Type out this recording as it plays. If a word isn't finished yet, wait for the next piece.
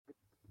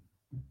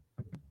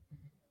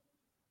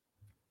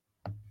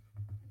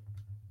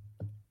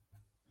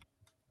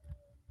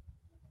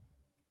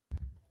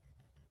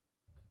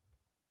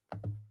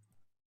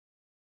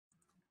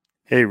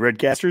Hey,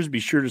 Redcasters, be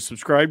sure to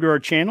subscribe to our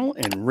channel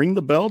and ring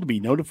the bell to be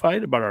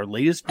notified about our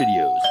latest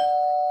videos.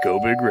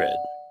 Go Big Red.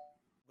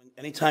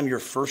 Anytime you're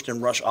first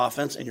in rush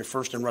offense and you're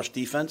first in rush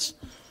defense,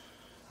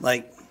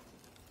 like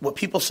what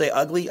people say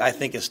ugly, I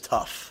think is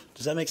tough.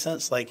 Does that make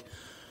sense? Like,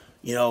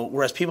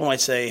 whereas people might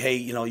say, hey,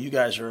 you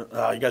guys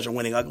are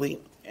winning ugly.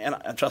 And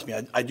trust me,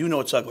 I do know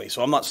it's ugly.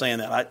 So I'm not saying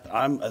that.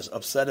 I'm as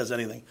upset as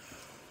anything.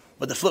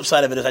 But the flip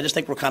side of it is I just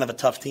think we're kind of a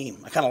tough team.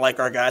 I kind of like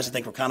our guys. I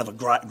think we're kind of a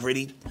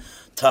gritty,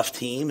 tough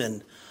team.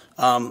 And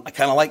I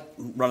kind of like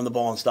running the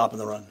ball and stopping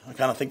the run. I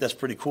kind of think that's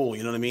pretty cool.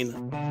 You know what I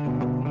mean?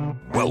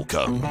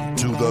 Welcome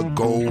to the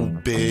Go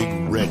Big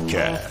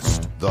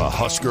Redcast, the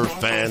Husker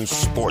Fan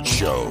Sports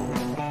Show.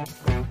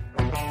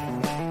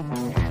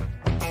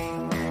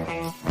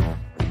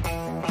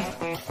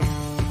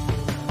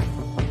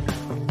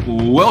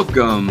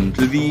 Welcome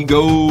to the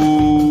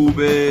Go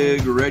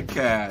Big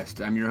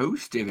Redcast. I'm your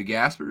host, David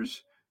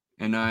Gaspers,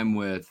 and I'm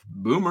with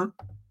Boomer.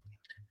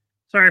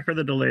 Sorry for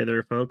the delay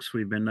there, folks.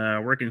 We've been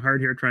working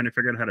hard here trying to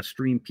figure out how to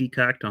stream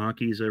Peacock to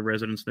Honky's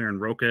residence there in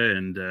Roca,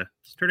 and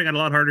it's turning out a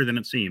lot harder than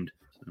it seemed.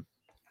 So.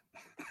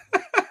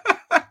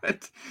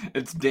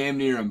 It's damn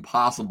near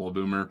impossible,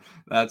 Boomer.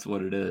 That's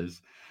what it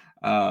is.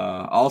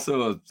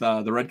 Also,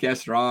 the Redcast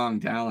Strong,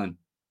 Talon.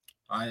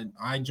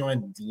 I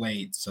joined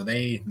late, so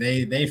they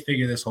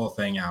figure this whole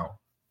thing out.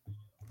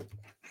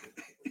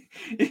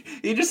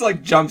 He just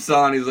jumps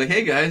on. He's like,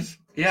 "Hey guys,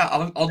 yeah,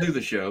 I'll do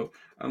the show."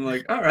 I'm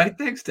like, "All right,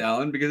 thanks,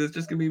 Talon," because it's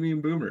just gonna be me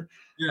and Boomer.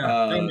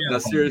 Yeah, no,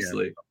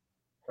 seriously.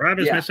 Rob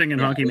is missing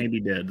and Honky may be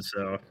dead.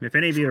 So if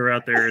any of you are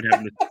out there and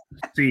happen to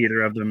see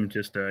either of them,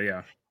 just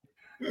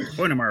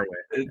point them our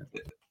way.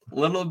 A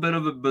little bit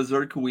of a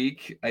berserk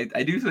week.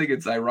 I do think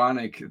it's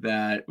ironic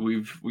that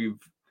we've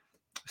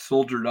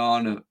soldiered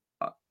on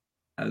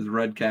as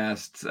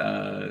Redcast,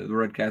 the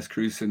Redcast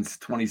crew since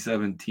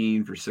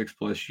 2017 for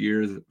 6+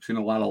 years. We've seen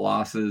a lot of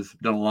losses,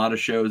 done a lot of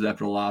shows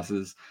after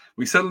losses.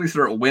 We suddenly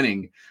start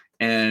winning,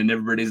 and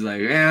everybody's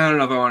like, I don't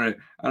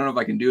know if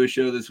I can do a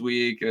show this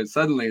week. And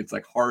suddenly it's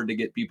hard to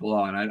get people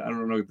on. I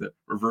don't know the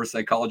reverse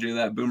psychology of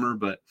that, Boomer,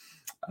 but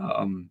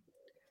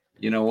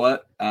you know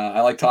what?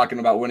 I like talking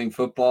about winning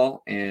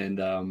football,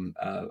 and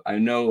I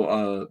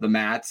know the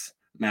Mac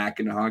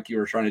and Honky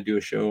were trying to do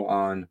a show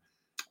on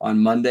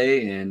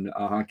Monday, and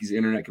Honky's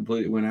internet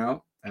completely went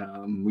out.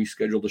 We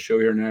scheduled a show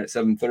here tonight at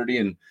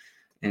 7:30,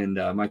 and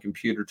my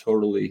computer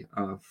totally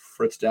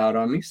fritzed out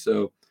on me.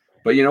 So,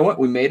 but you know what?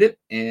 We made it,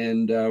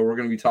 and we're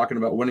going to be talking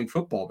about winning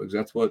football because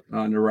that's what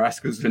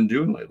Nebraska's been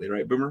doing lately,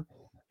 right, Boomer?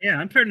 Yeah,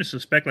 I'm starting to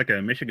suspect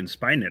a Michigan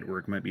spy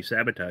network might be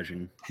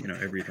sabotaging,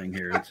 everything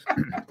here. It's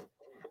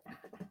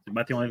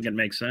about the only thing that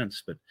makes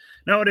sense. But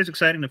no, it is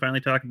exciting to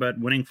finally talk about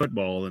winning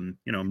football and,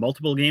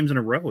 multiple games in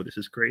a row. This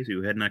is crazy.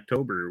 We had in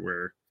October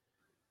where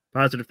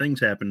positive things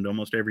happened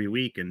almost every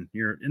week, and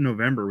you're in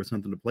November with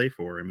something to play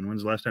for. I mean,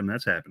 when's the last time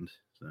that's happened?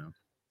 So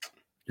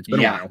it's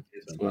been a while.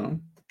 Well,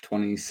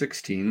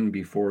 2016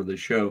 before the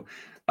show.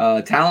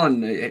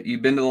 Talon,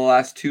 you've been to the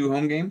last 2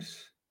 home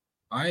games?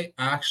 I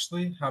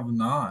actually have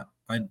not.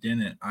 I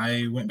didn't.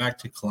 I went back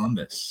to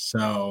Columbus.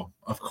 So,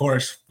 of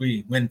course,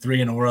 we win 3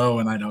 in a row,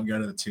 and I don't go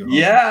to the 2 home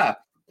games.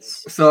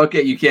 So,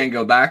 okay, you can't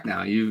go back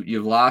now.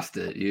 You've lost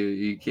it.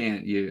 You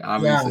can't.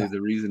 Obviously,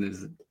 the reason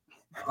is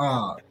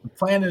the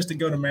plan is to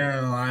go to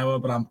Maryland and Iowa,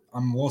 but I'm a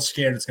little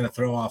scared it's going to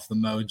throw off the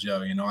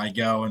mojo. I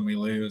go and we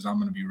lose, I'm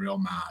going to be real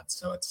mad.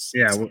 So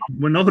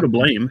we'll know who to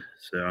blame.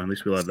 So at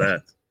least we'll have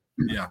that.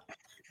 No.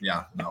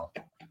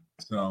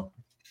 So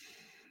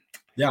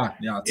it's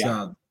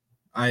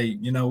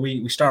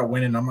we start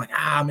winning. I'm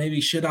like,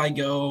 maybe should I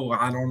go?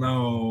 I don't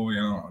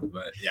know,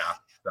 but yeah.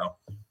 So.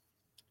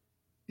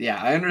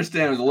 Yeah, I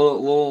understand. It was a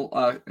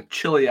little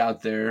chilly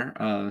out there,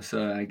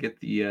 so I get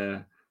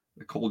the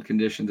cold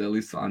conditions, at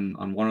least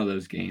on one of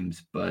those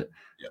games. But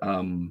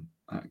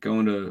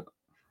going to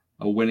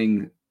a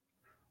winning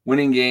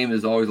game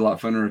is always a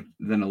lot funner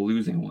than a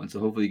losing one.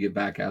 So hopefully you get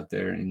back out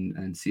there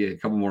and see a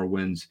couple more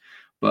wins.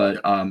 But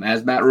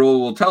as Matt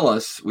Rule will tell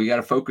us, we got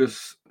to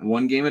focus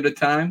one game at a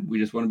time. We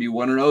just want to be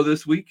 1-0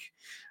 this week.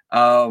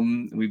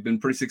 We've been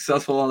pretty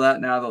successful on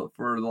that now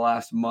for the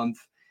last month.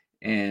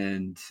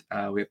 And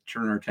we have to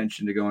turn our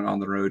attention to going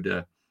on the road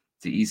to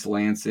East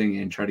Lansing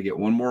and try to get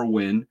one more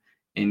win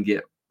and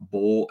get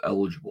bowl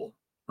eligible,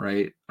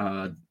 right?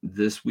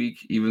 This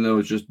week, even though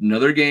it's just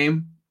another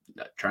game,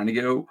 trying to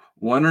go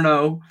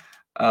 1-0,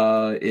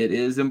 it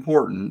is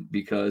important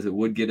because it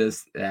would get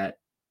us that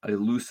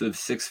elusive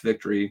 6th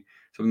victory,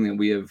 something that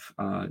we have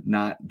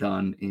not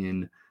done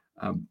in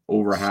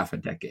over half a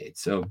decade.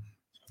 So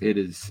it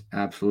is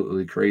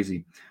absolutely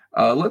crazy.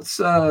 Let's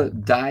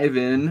dive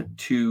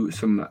into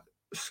some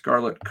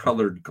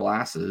scarlet-colored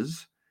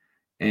glasses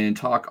and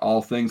talk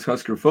all things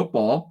Husker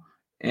football.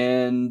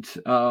 And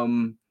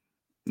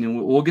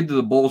we'll get to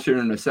the Bulls here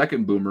in a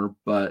second, Boomer.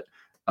 But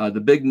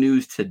the big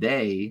news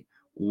today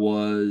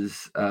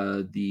was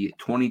the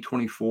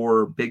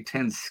 2024 Big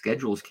Ten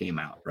schedules came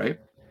out, right?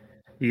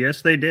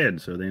 Yes, they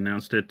did. So they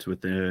announced it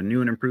with the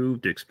new and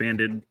improved,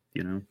 expanded,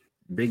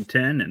 Big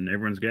Ten, and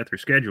everyone's got their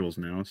schedules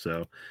now.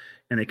 So,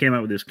 and they came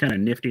out with this kind of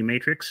nifty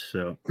matrix.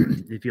 So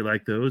if you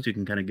like those, you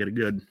can kind of get a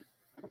good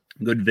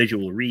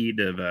visual read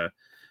of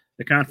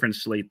the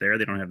conference slate there.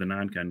 They don't have the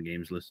non-con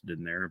games listed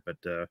in there, but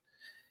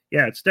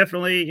yeah, it's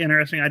definitely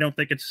interesting. I don't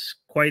think it's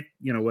quite,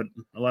 what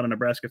a lot of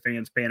Nebraska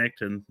fans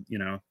panicked and,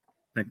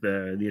 think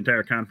the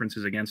entire conference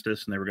is against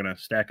us and they were going to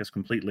stack us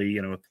completely,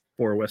 with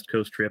 4 West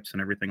Coast trips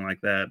and everything like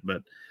that.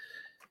 But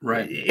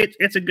right,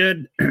 it's a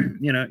good,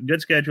 good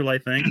schedule, I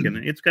think, and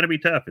it's going to be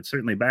tough. It's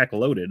certainly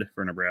backloaded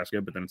for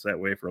Nebraska, but then it's that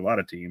way for a lot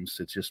of teams.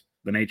 It's just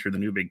the nature of the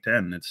new Big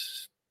Ten.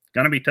 It's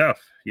going to be tough.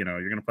 You're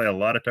going to play a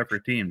lot of tougher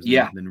teams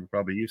than we're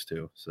probably used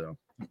to. So.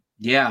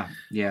 Yeah.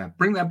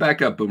 Bring that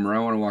back up, Boomer. I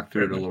want to walk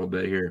through it a little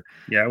bit here.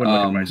 Yeah, I wouldn't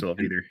look at myself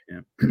either.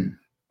 Yeah.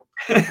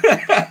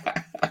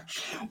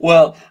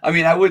 Well, I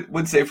mean, I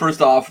would say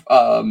first off,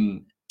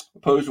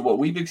 opposed to what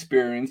we've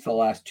experienced the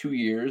last 2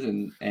 years,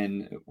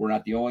 and we're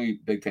not the only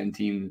Big Ten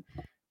team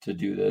to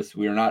do this.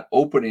 We are not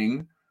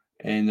opening,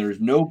 and there's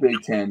no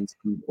Big Ten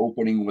team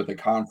opening with a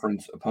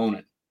conference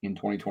opponent in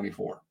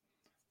 2024.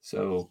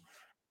 So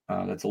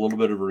that's a little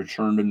bit of a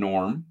return to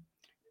norm.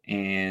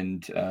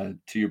 And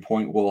to your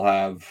point, we'll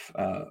have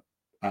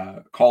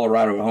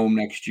Colorado at home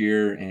next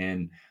year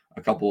and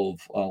a couple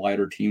of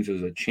lighter teams.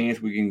 There's a chance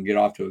we can get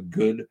off to a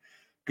good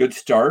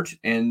start.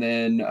 And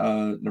then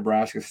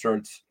Nebraska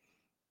starts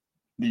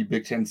the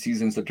Big Ten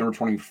season September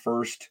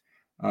 21st,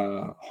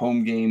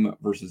 home game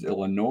versus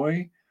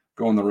Illinois.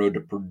 Go on the road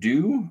to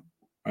Purdue,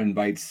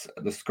 invites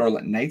the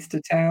Scarlet Knights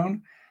to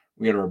town.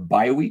 We had our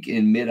bye week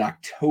in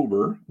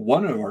mid-October,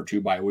 one of our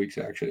 2 bye weeks,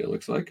 actually, it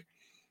looks like.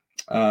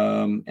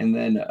 And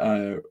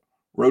then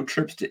road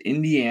trips to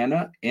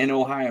Indiana and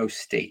Ohio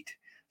State.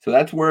 So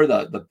that's where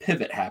the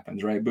pivot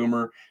happens, right,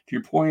 Boomer? To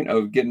your point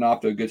of getting off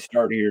to a good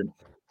start here,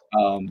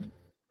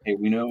 hey,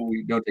 we know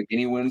we don't take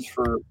any wins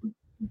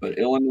but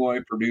Illinois,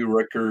 Purdue,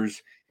 Rutgers,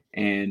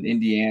 and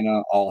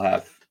Indiana all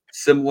have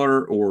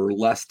similar or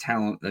less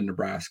talent than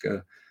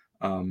Nebraska.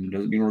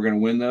 Doesn't mean we're going to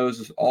win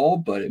those all,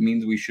 but it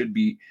means we should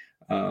be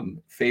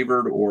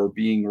favored or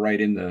being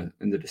right in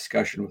the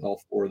discussion with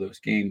all 4 of those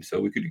games. So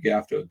we could get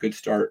off to a good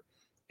start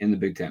in the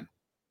Big Ten.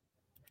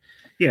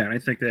 Yeah, and I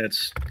think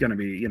that's going to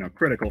be,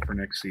 critical for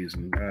next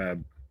season.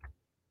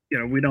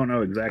 We don't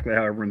know exactly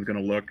how everyone's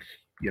going to look.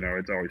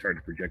 It's always hard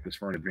to project this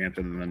far in advance,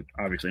 other than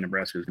obviously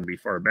Nebraska is going to be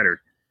far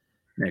better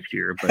next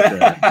year.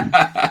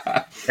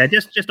 But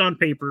just on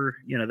paper,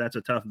 that's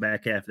a tough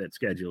back half of that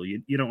schedule.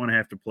 You don't want to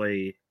have to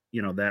play,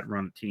 that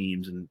run of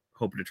teams and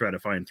hope to try to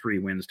find 3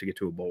 wins to get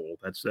to a bowl.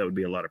 That would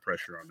be a lot of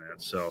pressure on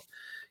that. So,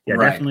 yeah,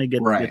 definitely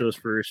get those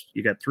first.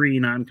 You got 3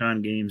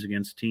 non-con games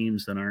against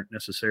teams that aren't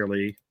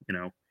necessarily,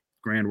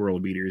 grand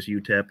world beaters.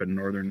 UTEP and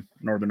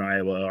Northern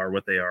Iowa are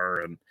what they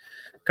are, and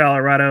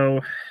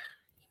Colorado.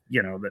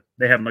 That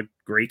they haven't looked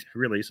great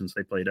really since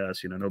they played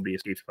us. Nobody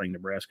escapes playing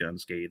Nebraska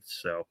unscathed.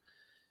 So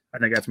I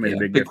think that's made a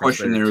big difference.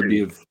 Question there would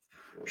be if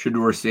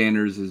Shedeur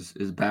Sanders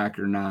is back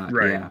or not.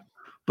 Right. Yeah.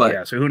 But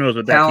yeah, so who knows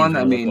what that team's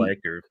going to look like?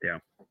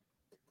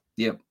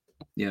 Yep.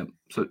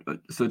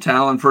 So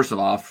Talon, first of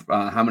all,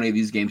 how many of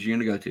these games are you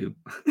going to go to?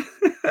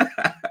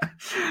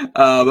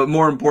 But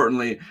more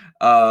importantly,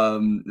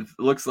 it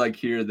looks like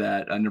here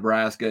that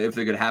Nebraska, if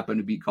they could happen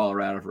to beat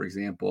Colorado, for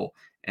example,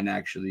 and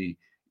actually,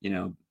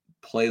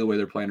 play the way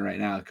they're playing right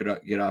now, could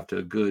get off to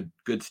a good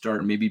start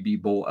and maybe be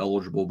bowl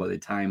eligible by the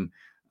time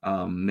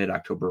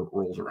mid-October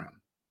rolls around.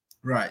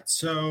 Right.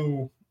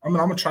 So I'm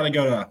going to try to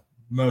go to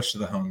most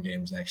of the home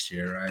games next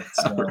year, right?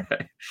 So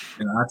right.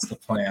 That's the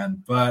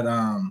plan. But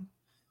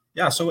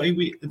yeah, so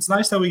it's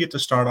nice that we get to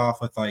start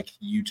off with like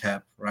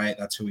UTEP, right?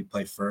 That's who we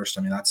play first.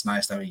 I mean, that's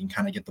nice that we can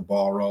kind of get the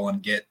ball rolling,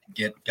 get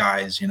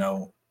guys,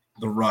 the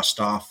rust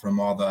off from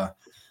all the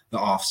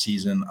off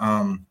season.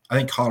 I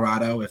think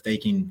Colorado, if they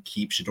can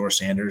keep Shedeur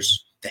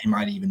Sanders, they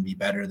might even be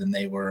better than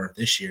they were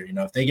this year.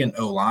 If they get an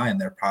O-line,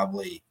 they're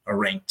probably a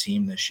ranked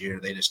team this year.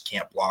 They just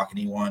can't block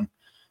anyone.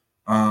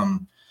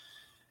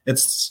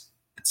 It's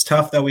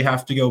tough that we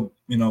have to go,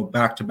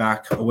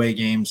 back-to-back away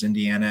games,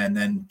 Indiana, and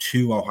then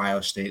to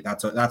Ohio State.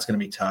 That's going to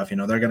be tough. They're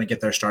going to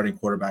get their starting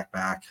quarterback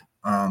back.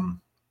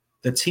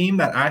 The team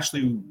that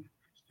actually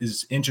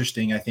is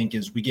interesting, I think,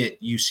 is we get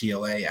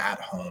UCLA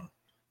at home.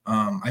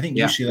 I think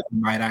UCLA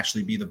might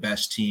actually be the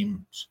best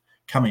team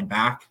coming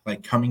back,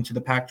 like coming to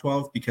the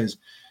Pac-12, because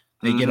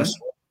they get us.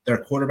 Their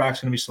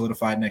quarterback's going to be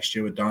solidified next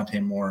year with Dante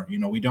Moore.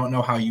 We don't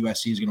know how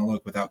USC is going to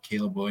look without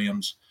Caleb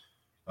Williams.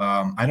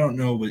 I don't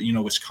know, but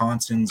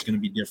Wisconsin's going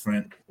to be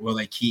different. Will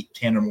they keep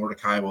Tanner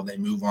Mordecai? Will they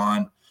move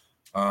on?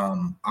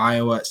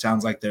 Iowa, it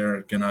sounds like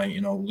they're going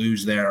to,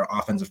 lose their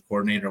offensive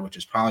coordinator, which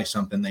is probably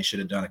something they should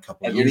have done a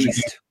couple of years ago.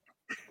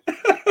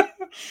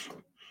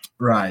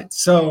 Right.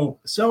 So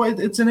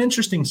it's an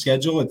interesting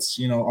schedule. It's,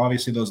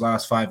 obviously those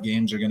last 5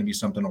 games are going to be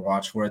something to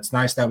watch for. It's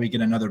nice that we get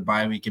another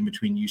bye week in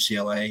between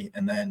UCLA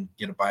and then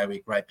get a bye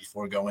week right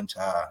before going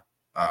to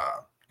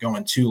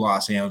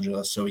Los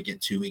Angeles. So we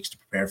get 2 weeks to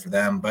prepare for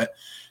them. But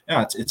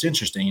yeah, it's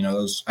interesting.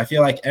 I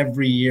feel like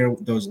every year,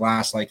 those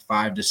last like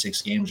 5 to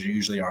 6 games are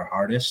usually our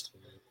hardest.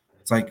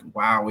 It's it's like,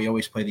 wow, we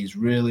always play these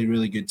really,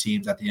 really good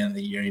teams at the end of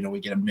the year. We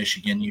get a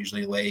Michigan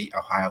usually late,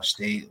 Ohio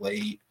State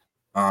late.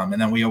 And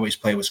then we always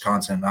play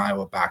Wisconsin and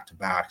Iowa back to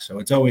back. So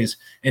it's always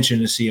interesting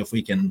to see if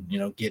we can,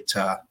 get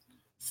to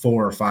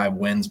 4 or 5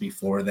 wins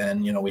before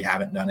then. We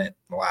haven't done it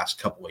the last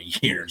couple of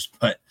years,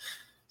 but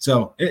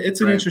so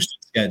it's an interesting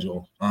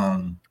schedule.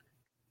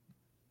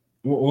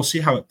 We'll see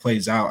how it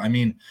plays out. I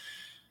mean,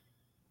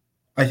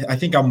 I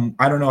think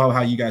I don't know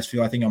how you guys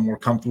feel. I think I'm more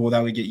comfortable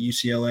that we get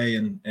UCLA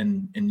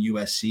and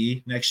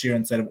USC next year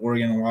instead of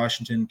Oregon and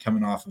Washington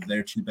coming off of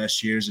their 2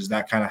 best years. Is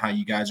that kind of how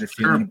you guys are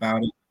feeling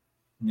about it?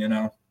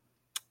 Yeah,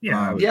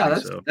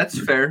 that's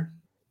fair.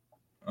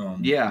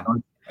 I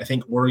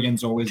think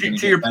Oregon's always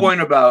to your point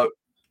about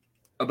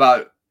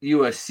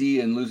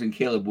USC and losing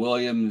Caleb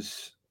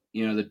Williams.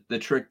 The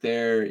trick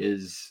there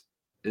is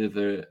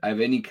if I have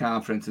any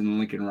confidence in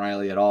Lincoln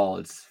Riley at all,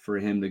 it's for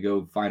him to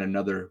go find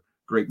another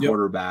great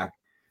quarterback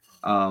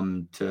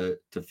to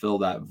fill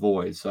that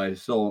void. So I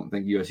still don't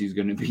think USC is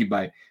going to be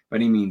by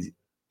any means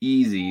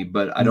easy,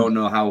 but I don't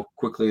know how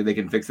quickly they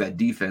can fix that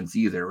defense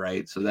either,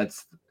 right? So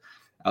that's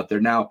out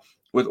there now.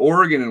 With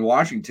Oregon and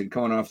Washington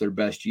coming off their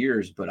best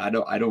years, but I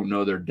don't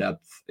know their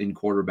depth in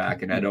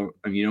quarterback, and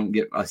you don't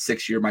get a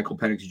 6-year Michael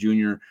Penix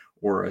Jr.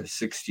 or a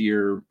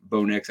 6-year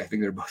Bo Nix. I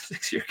think they're both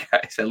 6-year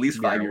guys, at least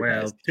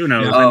 5-year guys. Who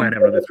knows? They might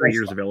have another 3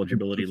 years of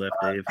eligibility left,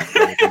 Dave.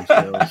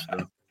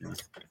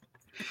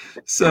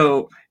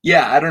 So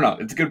I don't know.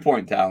 It's a good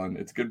point, Talon.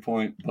 It's a good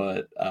point,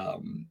 but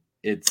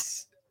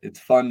it's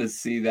fun to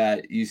see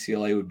that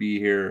UCLA would be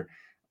here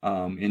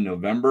in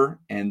November,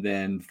 and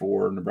then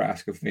for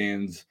Nebraska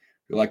fans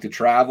who like to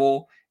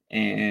travel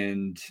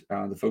and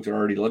the folks are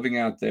already living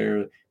out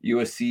there,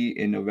 USC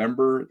in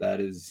November.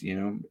 That is,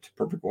 it's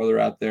perfect weather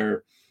out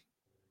there,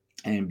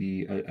 and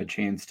be a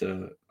chance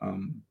to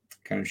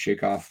kind of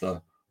shake off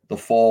the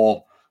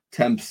fall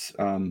temps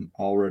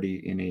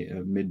already in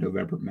a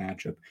mid-November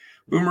matchup.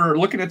 Boomer,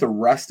 looking at the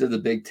rest of the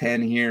Big Ten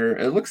here,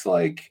 it looks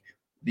like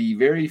the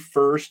very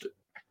first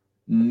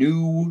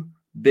new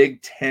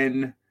Big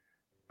Ten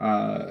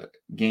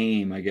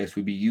game, I guess,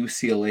 would be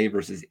UCLA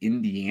versus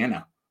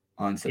Indiana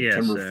on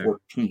September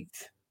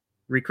 14th.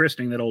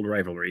 Rechristening that old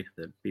rivalry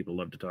that people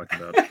love to talk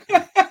about.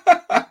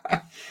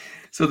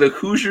 So the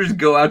Hoosiers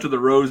go out to the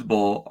Rose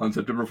Bowl on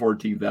September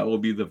 14th. That will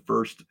be the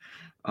first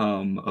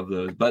of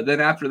those. But then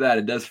after that,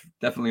 it does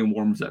definitely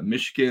warms up.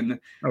 Michigan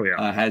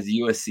has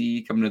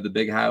USC coming to the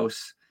Big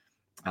House.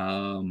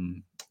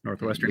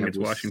 Northwestern gets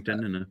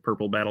Washington in a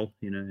purple battle.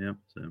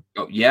 So.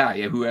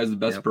 Who has the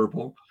best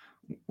purple?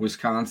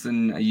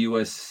 Wisconsin,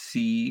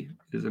 USC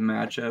is a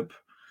matchup.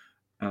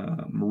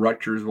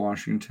 Rutgers,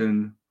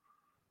 Washington.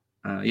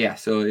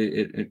 So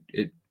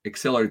it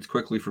accelerates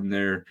quickly from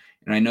there.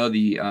 And I know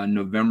the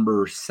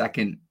November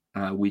 2nd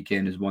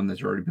weekend is one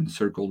that's already been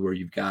circled, where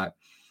you've got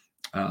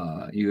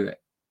you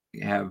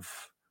have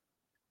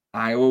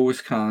Iowa,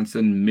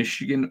 Wisconsin,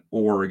 Michigan,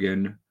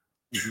 Oregon,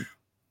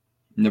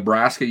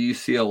 Nebraska,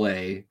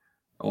 UCLA,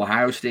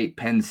 Ohio State,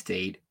 Penn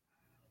State.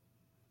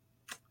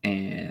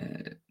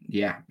 And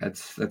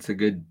that's a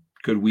good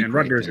week. And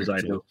Rutgers is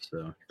idle,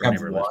 so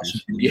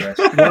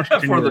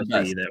Washington for the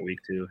best that week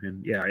too.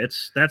 And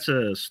that's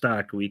a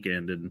stocked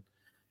weekend. And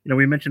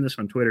we mentioned this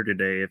on Twitter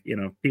today.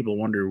 If people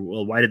wonder,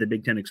 well, why did the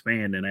Big Ten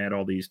expand and add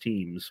all these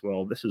teams?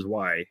 Well, this is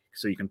why.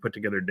 So you can put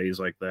together days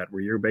like that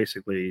where you're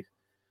basically,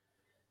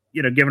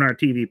 given our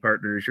TV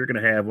partners, you're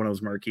going to have one of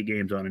those marquee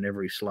games on in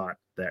every slot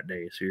that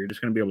day. So you're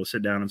just going to be able to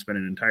sit down and spend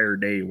an entire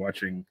day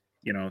watching,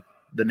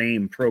 the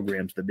name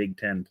programs the Big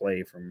Ten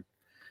play from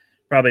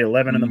probably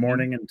 11 in the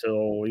morning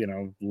until,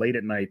 late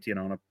at night,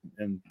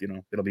 and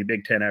it'll be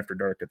Big Ten after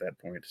dark at that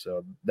point.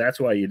 So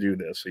that's why you do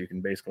this. So you can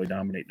basically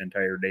dominate an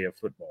entire day of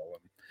football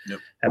and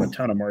have a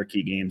ton of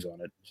marquee games on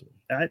it. So,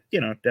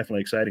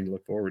 definitely exciting to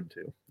look forward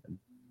to.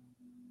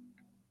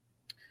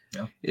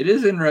 Yeah. It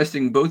is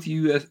interesting. Both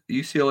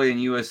UCLA and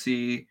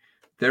USC,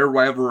 their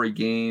rivalry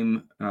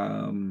game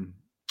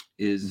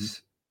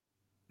is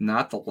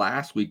not the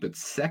last week, but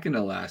second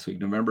to last week,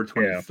 November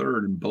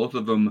 23rd, and both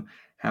of them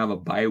have a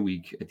bye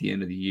week at the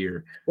end of the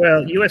year.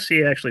 Well,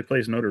 USC actually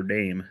plays Notre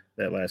Dame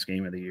that last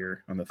game of the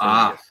year on the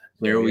 30th.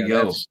 There we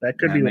go. That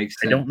could be. I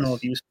don't know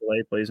if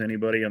UCLA plays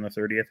anybody on the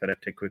 30th. I'd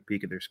have to take a quick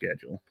peek at their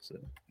schedule. So.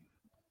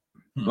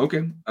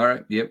 Okay. All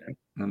right. Yep.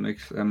 That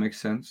makes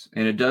sense.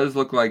 And it does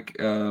look like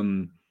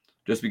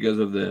just because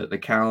of the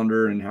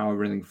calendar and how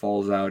everything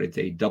falls out, it's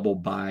a double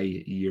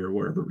bye year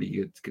where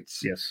everybody gets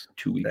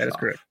 2 weeks off. That is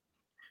correct.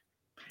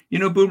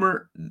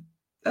 Boomer,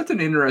 that's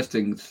an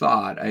interesting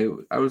thought. I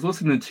was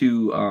listening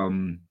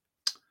to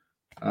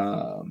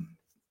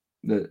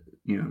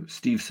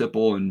Steve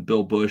Sipple and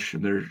Bill Bush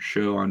and their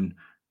show on,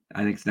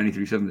 I think it's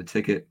 93.7 The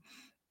Ticket.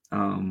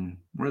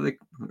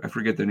 I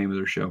forget the name of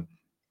their show.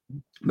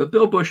 But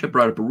Bill Bush had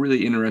brought up a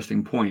really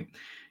interesting point.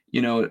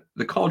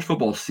 The college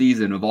football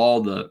season of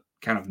all the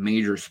kind of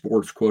major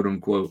sports, quote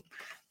unquote,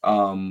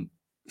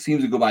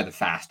 seems to go by the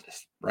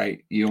fastest,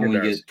 right? You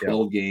only get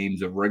 12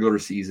 games of regular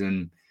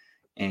season,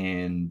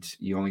 and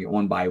you only get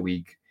one bye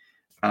week.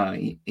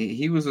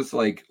 he was just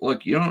like,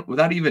 look, you don't,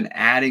 without even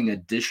adding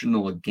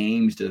additional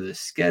games to the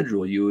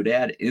schedule, you would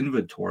add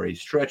inventory,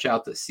 stretch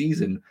out the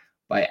season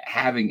by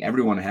having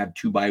everyone have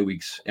 2 bye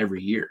weeks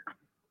every year.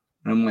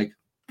 And I'm like,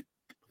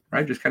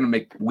 right, just kind of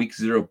make week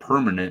 0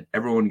 permanent.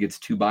 Everyone gets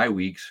 2 bye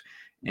weeks.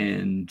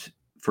 And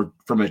from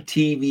a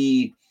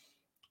TV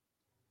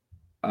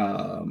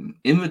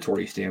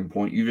inventory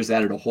standpoint, you just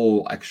added a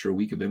whole extra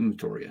week of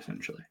inventory,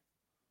 essentially.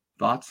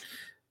 Thoughts?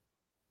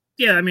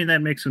 Yeah, I mean,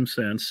 that makes some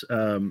sense.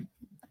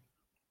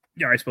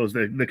 Yeah, I suppose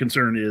the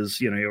concern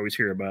is, you always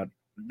hear about,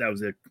 that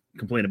was the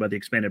complaint about the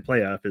expanded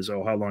playoff is,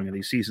 how long are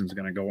these seasons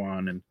going to go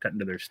on and cut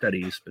into their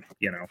studies? But,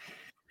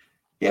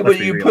 yeah, but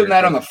you're putting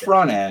that on the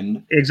front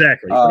end.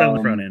 Exactly. Put on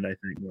the front end, I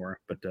think, more.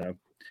 But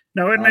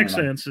no, it makes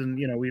know. sense. And,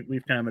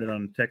 we've commented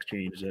on Text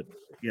Change that,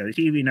 the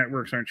TV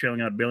networks aren't shelling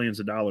out billions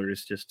of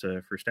dollars just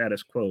for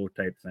status quo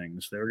type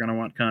things. They're going to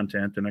want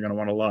content, and they're going to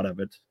want a lot of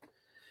it.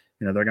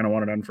 They're going to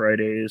want it on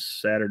Fridays,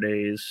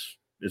 Saturdays,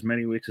 as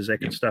many weeks as they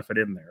can stuff it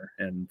in there.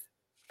 And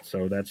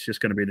so that's just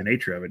going to be the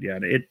nature of it. Yeah,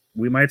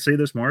 we might see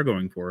this more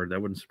going forward.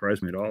 That wouldn't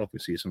surprise me at all if we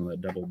see some of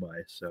that double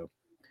buy. So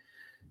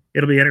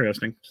it'll be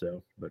interesting.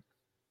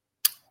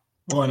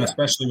 Well, and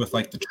especially with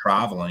like the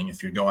traveling,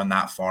 if you're going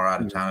that far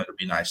out of town, it'd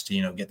be nice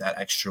to get that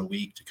extra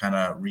week to kind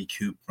of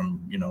recoup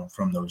from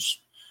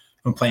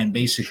from playing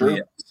basically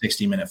a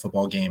 60-minute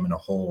football game in a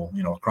whole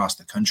across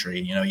the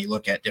country. You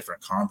look at different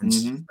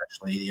conferences,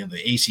 especially the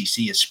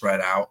ACC is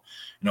spread out.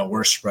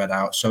 We're spread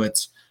out, so I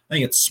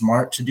think it's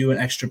smart to do an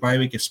extra bye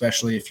week,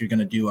 especially if you're going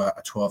to do a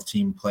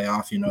 12-team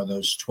playoff.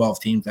 Those 12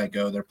 teams that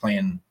go, they're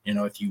playing,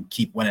 if you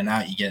keep winning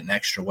out, you get an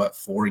extra,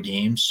 4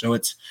 games. So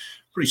it's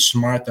pretty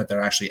smart that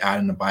they're actually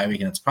adding the bye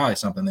week, and it's probably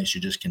something they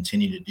should just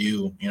continue to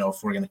do,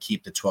 if we're going to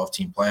keep the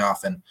 12-team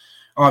playoff. And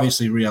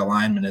obviously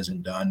realignment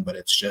isn't done, but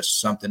it's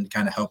just something to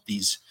kind of help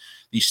these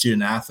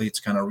student athletes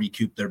kind of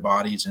recoup their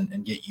bodies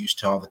and get used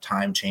to all the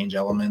time change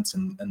elements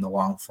and the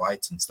long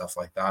flights and stuff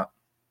like that.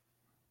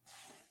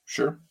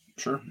 Sure.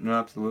 No,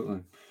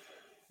 absolutely.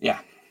 Yeah.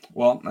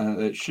 Well,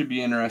 it should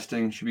be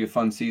interesting. Should be a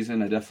fun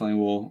season. I definitely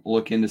will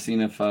look into seeing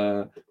if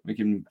we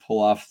can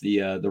pull off the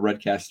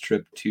Redcast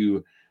trip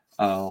to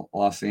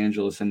Los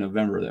Angeles in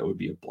November. That would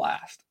be a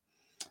blast.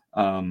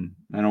 I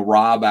know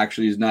Rob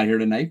actually is not here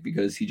tonight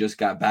because he just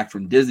got back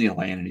from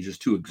Disneyland and he's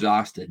just too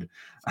exhausted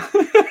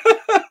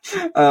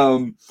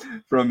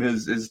from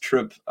his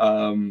trip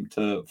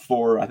to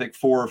 4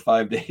 or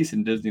 5 days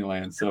in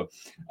Disneyland. So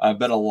I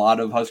bet a lot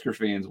of Husker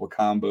fans will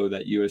combo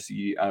that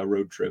USC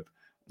road trip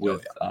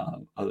with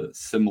other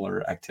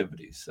similar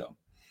activities. So,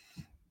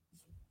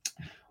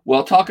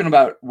 well, talking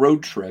about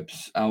road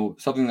trips,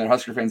 something that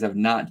Husker fans have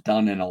not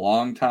done in a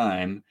long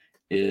time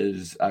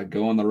is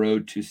go on the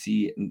road to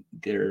see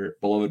their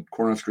beloved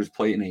Cornhuskers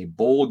play in a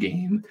bowl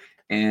game.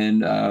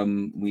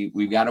 And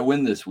we've got to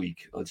win this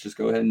week. Let's just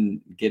go ahead and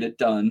get it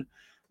done.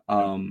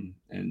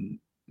 And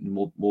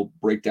we'll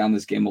break down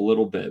this game a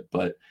little bit.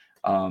 But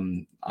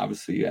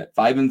obviously at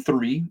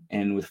 5-3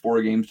 and with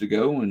 4 games to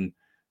go and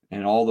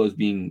all those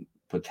being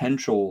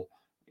potential,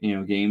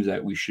 games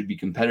that we should be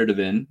competitive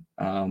in,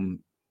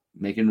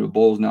 making the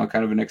bowl is now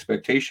kind of an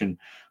expectation.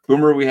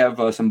 Boomer, we have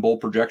some bowl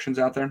projections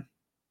out there.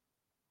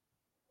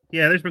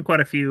 Yeah, there's been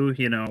quite a few,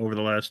 over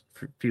the last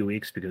few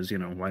weeks because,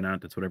 why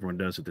not? That's what everyone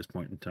does at this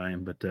point in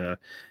time. But,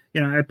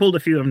 I pulled a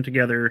few of them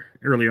together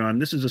early on.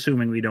 This is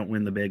assuming we don't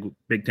win the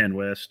Big Ten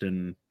West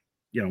and,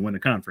 win the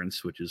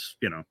conference, which is,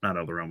 not out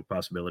of the realm of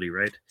possibility,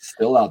 right?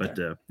 Still out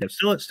there. But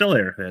still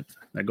there.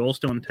 That goal's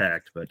still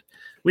intact. But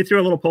we threw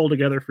a little poll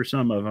together for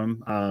some of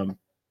them.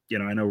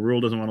 I know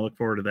Rule doesn't want to look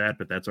forward to that,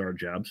 but that's our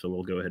job, so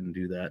we'll go ahead and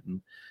do that.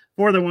 And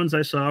 4 of the ones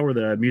I saw were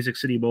the Music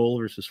City Bowl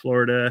versus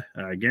Florida,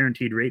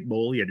 Guaranteed Rate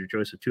Bowl. You had your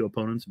choice of 2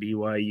 opponents,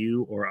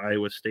 BYU or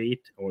Iowa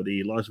State, or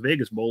the Las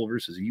Vegas Bowl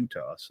versus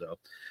Utah. So,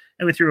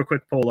 and we threw a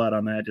quick poll out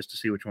on that just to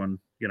see which one,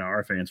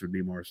 our fans would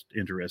be more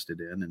interested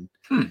in.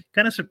 And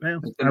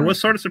I was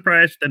sort of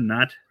surprised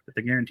that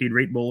the Guaranteed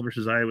Rate Bowl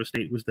versus Iowa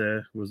State was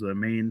the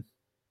main,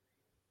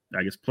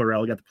 I guess,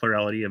 got the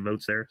plurality of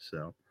votes there.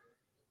 So,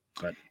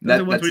 but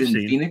that's in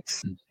seen.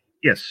 Phoenix?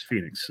 Yes,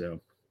 Phoenix.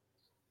 So,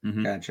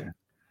 Gotcha.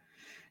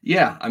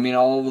 Yeah, I mean,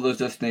 all of those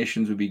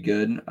destinations would be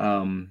good.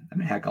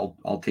 Heck,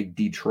 I'll take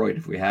Detroit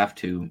if we have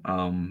to.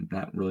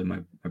 Not really my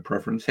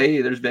preference.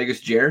 Hey, there's Vegas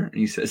Jer, and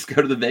he says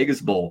go to the Vegas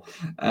Bowl.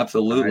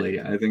 Absolutely,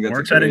 I think that's more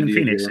exciting than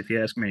Phoenix, if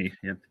you ask me.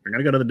 Yeah, we're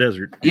gonna go to the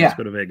desert. Let's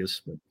go to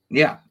Vegas. But.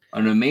 Yeah,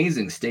 an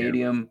amazing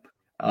stadium.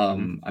 Yeah.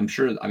 I'm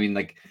sure. I mean,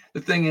 like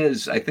the thing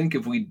is, I think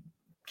if we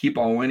keep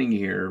on winning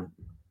here,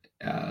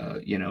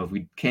 if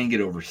we can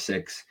get over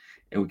 6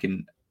 and we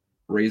can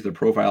raise the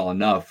profile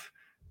enough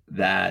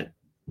that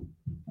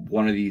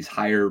one of these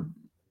higher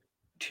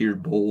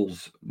tiered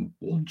bowls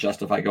will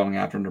justify going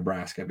after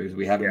Nebraska because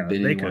we haven't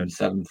been in one in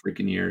 7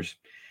 freaking years.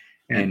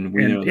 And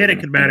we know it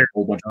could matter a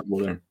whole bunch of people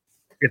there.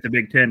 If the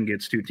Big Ten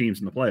gets 2 teams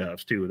in the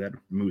playoffs too, that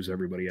moves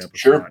everybody up a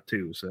spot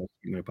too. So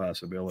no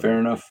possibility. Fair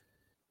enough.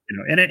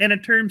 And in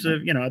terms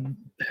of,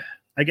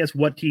 I guess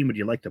what team would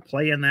you like to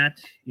play in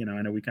that?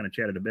 I know we kind of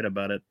chatted a bit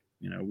about it,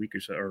 a week or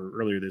so or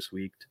earlier this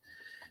week.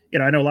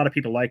 I know a lot of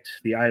people liked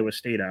the Iowa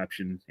State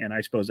option, and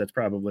I suppose that's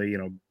probably,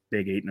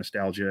 Big 8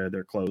 nostalgia.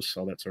 They're close,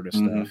 all that sort of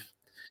Mhm. stuff.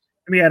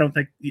 I mean, I don't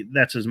think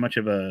that's as much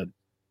of a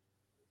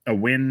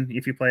win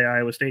if you play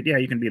Iowa State. Yeah,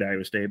 you can beat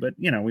Iowa State, but,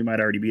 we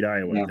might already beat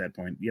Iowa Yeah. at that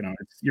point.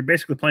 You're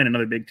basically playing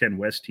another Big Ten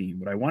West team.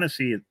 What I want to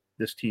see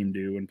this team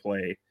do and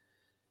play,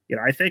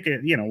 I think,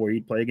 where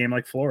you play a game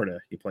like Florida,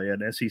 you play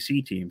an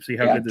SEC team, see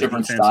how good this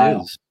different defense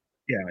style. is.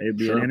 Yeah, it'd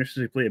be Sure.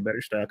 interesting to play a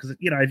better style because,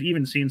 I've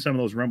even seen some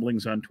of those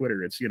rumblings on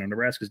Twitter. It's,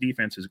 Nebraska's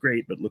defense is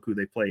great, but look who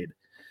they played.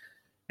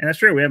 And that's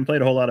true. We haven't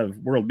played a whole lot of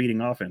world-beating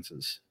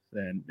offenses.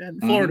 And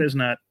Florida is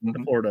not the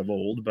Florida of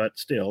old, but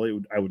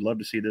still, I would love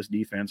to see this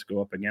defense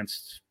go up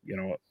against,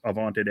 a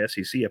vaunted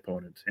SEC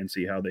opponent and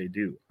see how they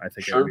do. I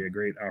think that would be a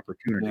great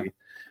opportunity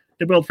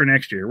to build for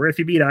next year. Where if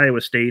you beat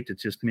Iowa State,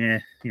 it's just, no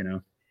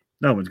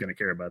one's going to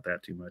care about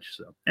that too much.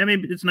 So, I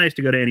mean, it's nice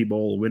to go to any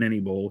bowl, win any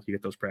bowl, you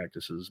get those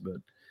practices. But,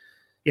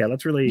 yeah,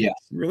 let's really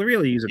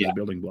use it as a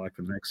building block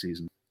for the next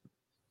season.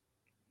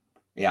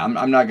 Yeah,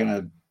 I'm not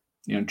going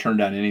to, turn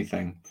down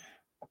anything.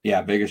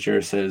 Yeah, Vegas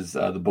Jared says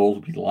the Bulls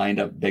will be lined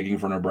up begging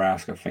for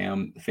Nebraska.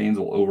 Fans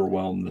will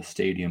overwhelm the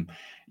stadium.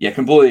 Yeah,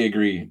 completely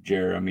agree,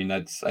 Jared. I mean,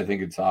 I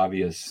think it's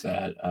obvious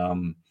that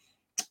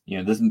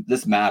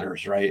this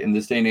matters, right? In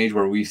this day and age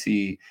where we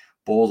see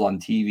Bulls on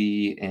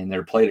TV and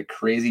they're played at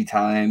crazy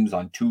times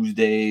on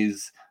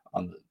Tuesdays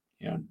on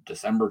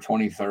December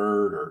 23rd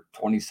or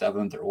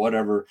 27th or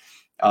whatever,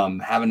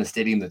 having a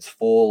stadium that's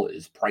full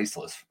is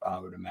priceless, I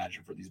would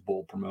imagine, for these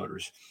Bull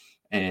promoters.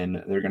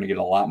 And they're going to get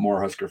a lot more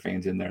Husker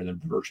fans in there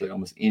than virtually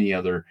almost any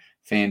other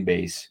fan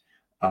base,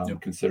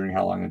 considering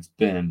how long it's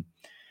been.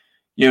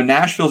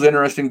 Nashville's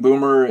interesting,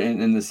 Boomer,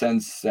 in the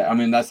sense that, I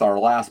mean, that's our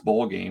last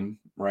bowl game,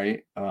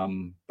 right?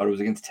 But it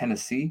was against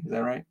Tennessee. Is that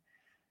right?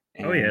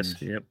 And, yes.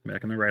 Yep.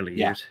 Back in the Riley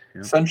years.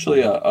 Yeah.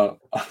 Essentially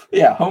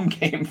a home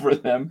game for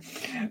them.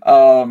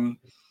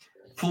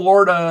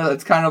 Florida,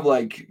 it's kind of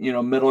like,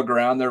 middle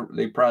ground.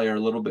 They probably are a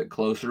little bit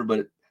closer,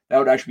 but that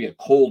would actually be a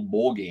cold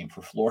bowl game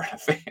for Florida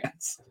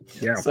fans.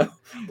 Yeah. So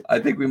I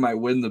think we might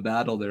win the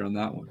battle there on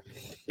that one.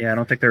 Yeah, I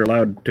don't think they're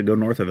allowed to go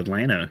north of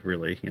Atlanta,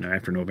 really,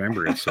 after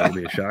November. So it'll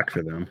be a shock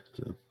for them.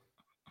 So.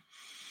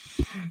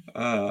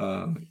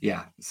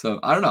 Yeah. So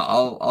I don't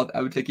know.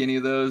 I would take any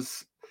of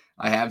those.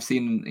 I have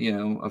seen,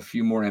 a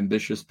few more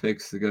ambitious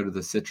picks to go to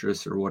the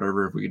Citrus or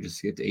whatever, if we could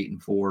just get to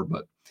 8-4,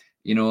 but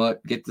you know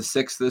what, get the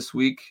 6 this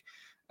week.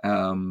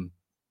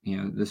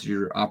 This is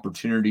your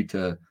opportunity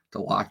to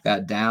lock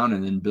that down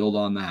and then build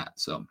on that.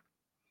 So,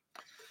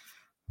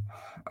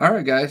 all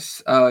right,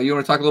 guys, you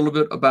want to talk a little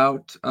bit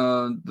about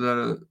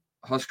the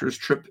Huskers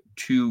trip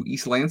to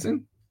East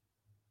Lansing?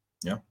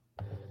 Yeah,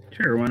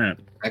 sure. Why not?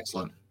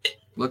 Excellent.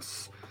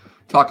 Let's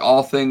talk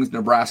all things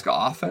Nebraska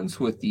offense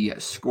with the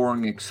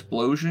scoring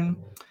explosion.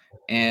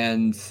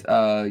 And,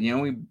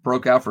 we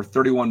broke out for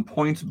 31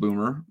 points,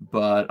 Boomer,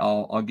 but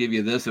I'll give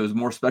you this. It was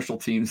more special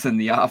teams than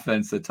the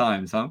offense at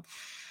times, huh?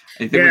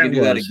 You think we can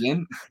do that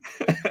again?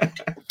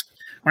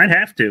 Might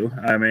have to.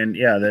 I mean,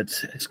 yeah,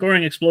 that's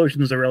scoring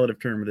explosion is a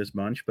relative term of this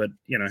bunch, but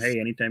hey,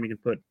 anytime you can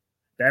put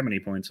that many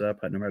points up,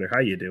 no matter how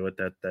you do it,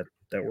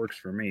 that works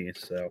for me.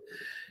 So,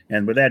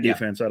 and with that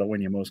defense, that'll win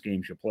you most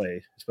games you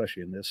play,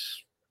 especially in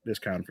this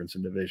conference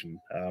and division.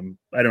 I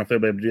don't know if they'll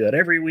be able to do that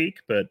every week,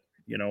 but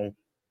at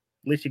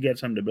least you get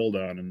something to build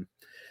on. And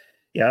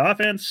yeah,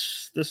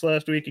 offense this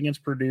last week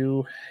against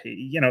Purdue,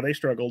 they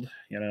struggled,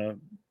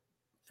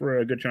 for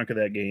a good chunk of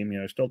that game,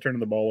 still turning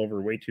the ball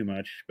over way too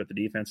much, but the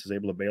defense is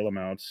able to bail them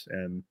out,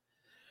 and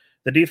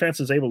the defense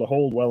is able to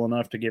hold well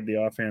enough to give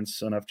the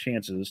offense enough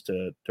chances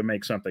to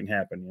make something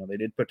happen. They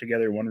did put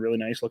together one really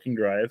nice looking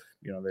drive.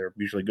 They're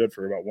usually good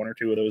for about 1 or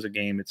 2 of those a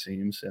game, it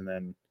seems. And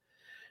then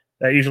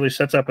that usually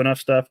sets up enough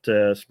stuff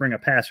to spring a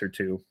pass or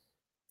two,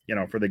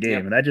 for the game.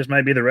 Yep. And that just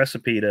might be the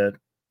recipe to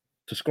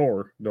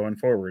score going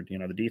forward.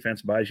 The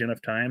defense buys you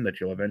enough time that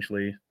you'll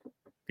eventually,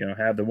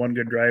 have the one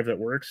good drive that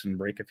works and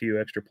break a few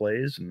extra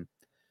plays. And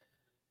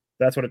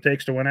that's what it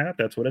takes to win out.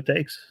 That's what it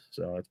takes.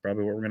 So that's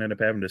probably what we're going to end up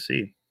having to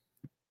see.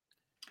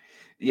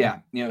 Yeah.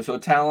 So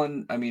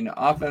Talon, I mean,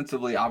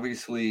 offensively,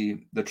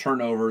 obviously the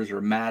turnovers are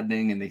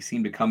maddening and they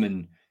seem to come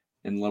in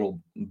little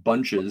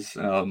bunches,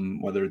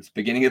 whether it's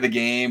beginning of the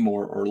game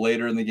or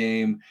later in the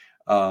game.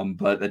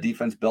 But the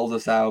defense bails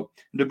us out.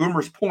 And to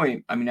Boomer's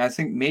point, I mean, I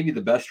think maybe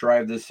the best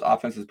drive this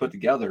offense has put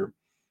together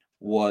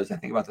was, I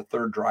think, about the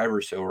third drive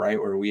or so, right?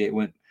 Where we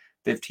went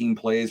 15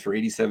 plays for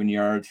 87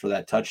 yards for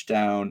that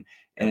touchdown.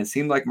 And it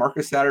seemed like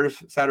Marcus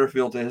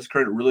Satterfield, to his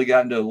credit, really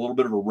got into a little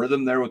bit of a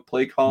rhythm there with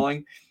play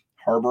calling.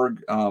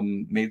 Harburg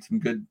made some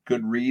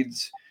good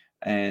reads,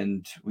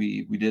 and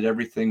we did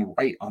everything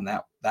right on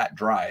that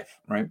drive,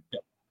 right?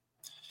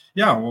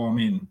 Yeah, well, I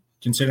mean,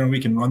 considering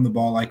we can run the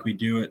ball like we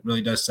do, it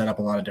really does set up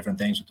a lot of different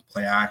things with the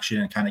play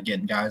action and kind of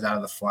getting guys out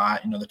of the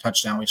flat. The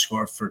touchdown we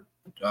scored for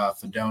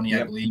Fedoni,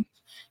 I believe,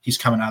 he's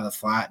coming out of the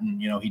flat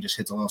and, he just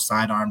hits a little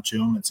sidearm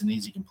to him. It's an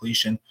easy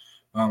completion.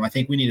 I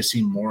think we need to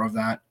see more of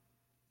that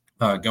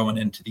going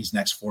into these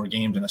next 4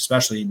 games, and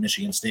especially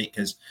Michigan State,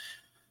 because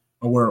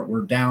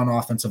we're down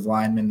offensive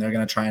linemen. They're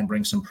going to try and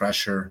bring some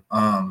pressure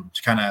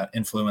to kind of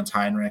influence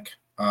Heinrich.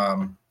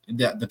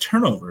 The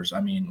turnovers.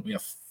 I mean,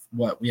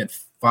 we had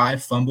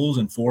 5 fumbles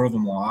and 4 of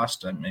them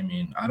lost. I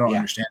mean, I don't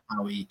understand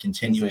how he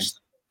continues.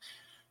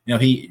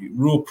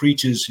 Rule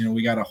preaches,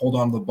 we got to hold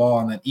on to the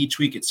ball, and then each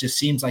week it just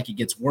seems like it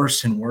gets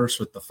worse and worse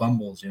with the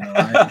fumbles.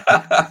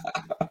 I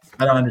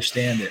don't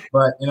understand it.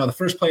 But the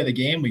first play of the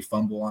game, we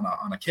fumble on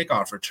a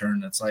kickoff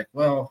return. It's like,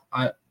 well,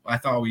 I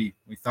thought we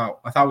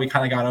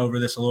kind of got over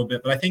this a little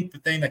bit, but I think the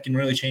thing that can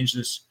really change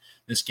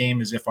this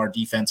game is if our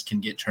defense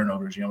can get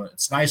turnovers.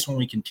 It's nice when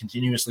we can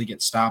continuously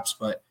get stops,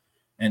 but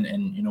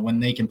and when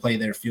they can play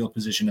their field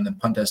position and then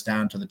punt us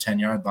down to the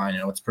 10-yard line,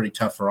 it's pretty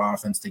tough for our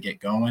offense to get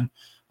going.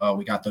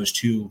 We got those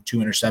two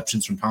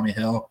interceptions from Tommy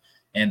Hill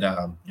and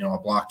a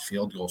blocked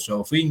field goal.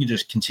 So if we can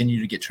just continue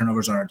to get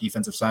turnovers on our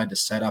defensive side to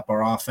set up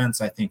our offense,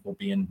 I think we'll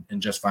be in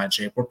just fine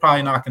shape. We're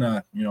probably not going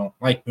to,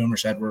 like Boomer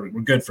said, we're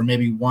good for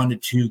maybe 1 to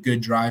 2 good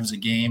drives a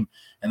game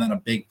and then a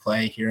big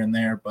play here and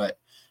there. But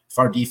if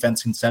our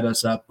defense can set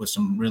us up with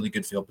some really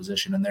good field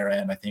position in their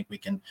end, I think we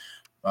can.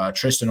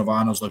 Tristan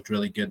Ovano's looked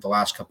really good the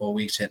last couple of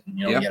weeks, hitting,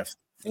 he had a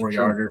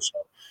 4-yarder.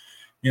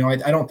 So,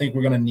 I don't think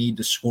we're going to need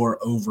to score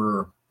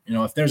over.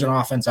 If there's an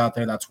offense out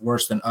there that's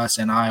worse than us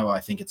in Iowa, I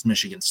think it's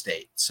Michigan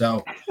State.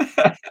 So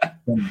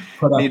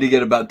need to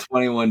get about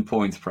 21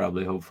 points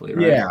probably, hopefully,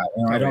 right? Yeah,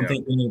 I don't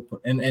think we need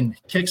to and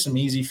kick some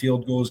easy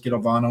field goals, get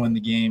Ovano in the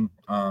game.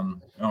 I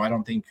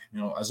don't think,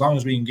 as long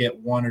as we can get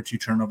 1 or 2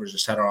 turnovers to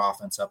set our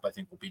offense up, I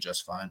think we'll be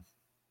just fine.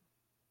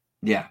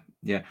 Yeah.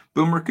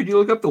 Boomer, could you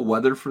look up the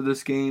weather for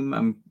this game?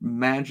 I'm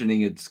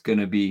imagining it's going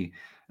to be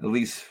at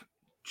least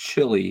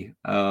chilly.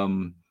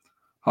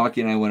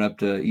 Hockey and I went up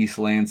to East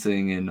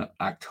Lansing in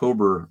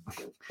October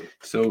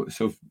so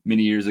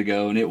many years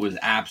ago, and it was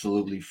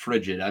absolutely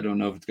frigid. I don't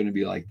know if it's going to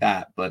be like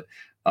that, but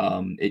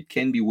it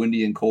can be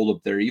windy and cold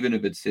up there, even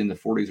if it's in the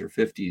 40s or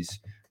 50s,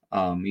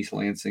 East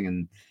Lansing,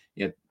 and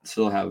yet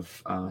still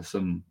have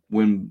some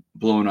wind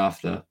blowing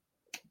off the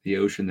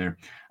ocean there.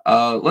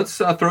 Let's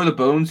throw the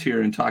bones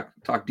here and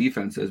talk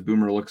defense as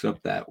Boomer looks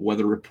up that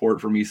weather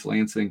report from East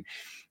Lansing.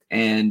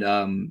 And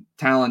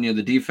Talon,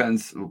 the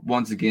defense,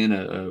 once again,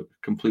 a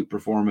complete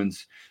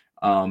performance.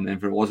 And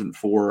if it wasn't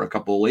for a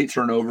couple of late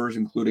turnovers,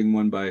 including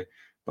one by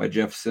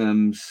Jeff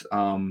Sims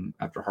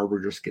after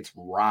Harvard just gets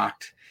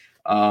rocked,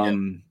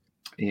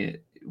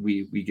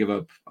 we give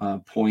up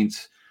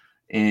points.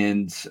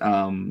 And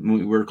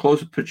we were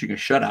close to pitching a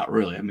shutout,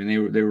 really. I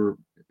mean, they were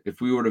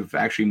if we would have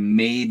actually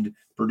made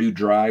Purdue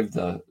drive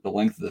the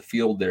length of the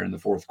field there in the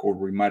fourth quarter,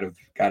 we might have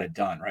got it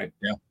done, right?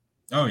 Yeah.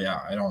 Oh yeah,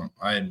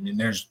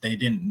 they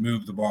didn't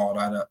move the ball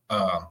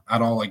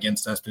at all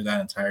against us through that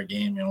entire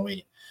game.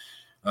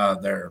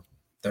 Their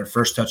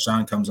first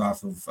touchdown comes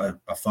off of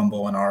a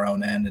fumble in our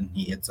own end, and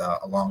he hits a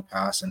long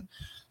pass. And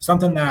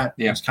something that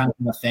is kind of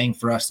a thing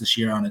for us this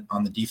year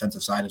on the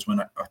defensive side is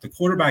when the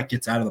quarterback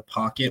gets out of the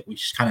pocket, we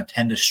just kind of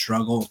tend to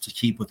struggle to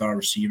keep with our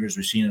receivers.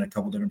 We've seen it a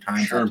couple different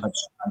times. Sure.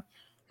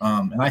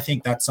 And I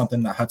think that's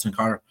something that Hudson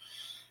Carter.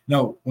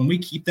 When we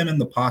keep them in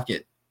the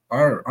pocket,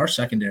 our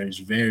secondary is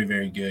very,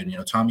 very good.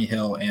 Tommy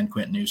Hill and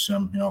Quentin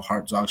Newsome,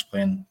 Hartzog's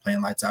playing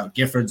lights out.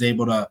 Gifford's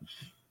able to,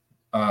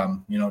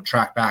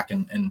 track back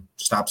and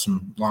stop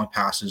some long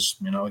passes,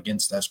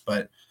 against us.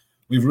 But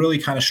we've really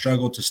kind of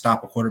struggled to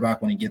stop a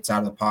quarterback when he gets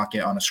out of the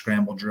pocket on a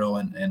scramble drill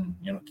and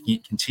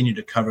continue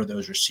to cover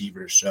those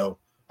receivers. So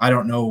I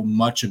don't know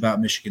much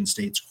about Michigan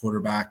State's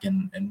quarterback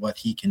and what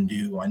he can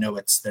do. I know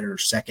it's their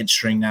second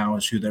string now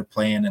is who they're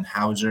playing in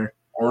Hauser.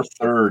 Or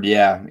third,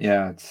 yeah.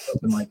 It's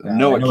like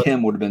Noah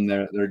Kim would have been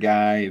their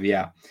guy,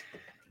 yeah.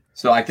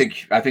 So I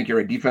think you're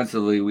right.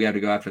 Defensively, we had to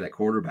go after that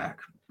quarterback.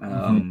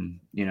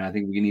 I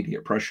think we need to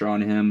get pressure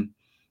on him,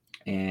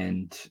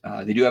 and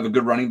they do have a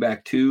good running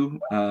back too.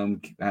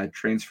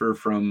 Transfer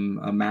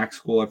from Mac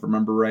School, if I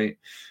remember right.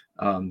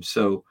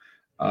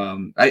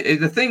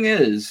 The thing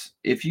is,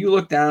 if you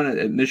look down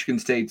at Michigan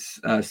State's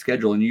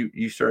schedule and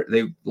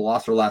they've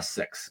lost their last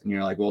 6, and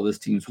you're like, well, this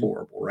team's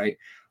horrible, right?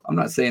 I'm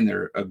not saying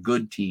they're a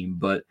good team,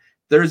 but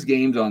there's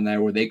games on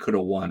there where they could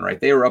have won, right?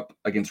 They were up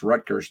against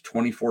Rutgers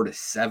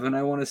 24-7,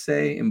 I want to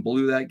say, and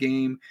blew that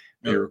game.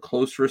 They were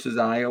close versus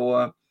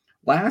Iowa.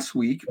 Last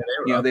week,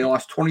 they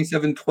lost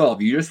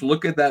 27-12. You just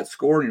look at that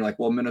score and you're like,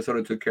 well,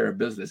 Minnesota took care of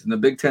business. In the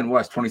Big Ten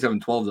West,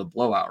 27-12 is a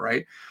blowout,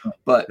 right?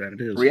 But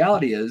the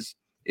reality is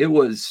it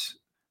was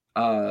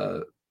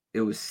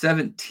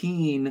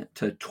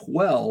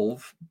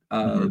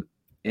 17-12.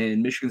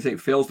 And Michigan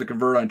State fails to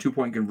convert on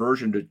 2-point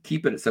conversion to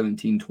keep it at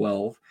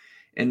 17-12.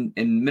 And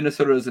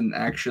Minnesota doesn't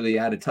actually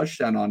add a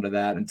touchdown onto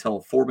that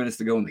until 4 minutes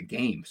to go in the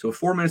game. So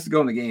 4 minutes to go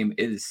in the game,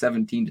 it is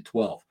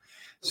 17-12.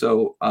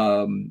 So,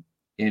 and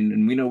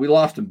we know we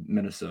lost to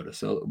Minnesota.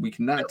 So we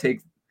cannot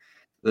take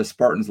the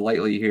Spartans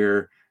lightly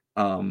here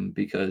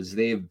because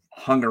they've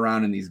hung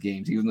around in these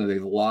games. Even though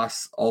they've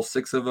lost all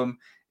 6 of them,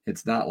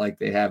 it's not like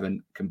they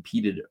haven't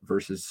competed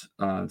versus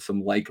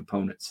some like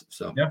opponents.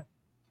 So, yeah.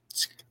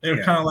 They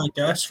were kind of like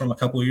us from a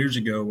couple of years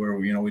ago where,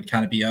 we'd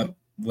kind of be up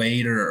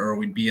late or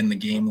we'd be in the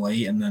game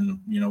late and then,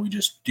 we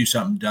just do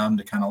something dumb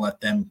to kind of let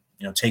them,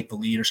 take the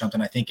lead or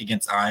something. I think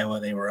against Iowa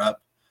they were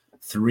up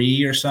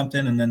 3 or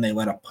something, and then they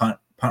let a punt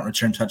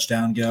return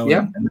touchdown go.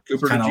 Yeah, and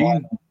Cooper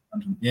DeJean.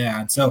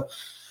 Yeah, and so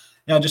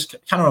just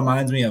kind of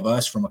reminds me of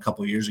us from a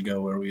couple of years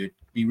ago where we would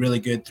be really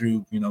good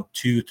through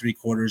 2-3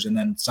 quarters, and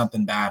then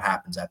something bad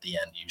happens at the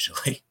end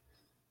usually.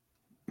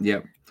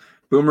 Yep.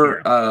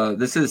 Boomer,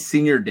 this is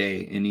senior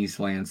day in East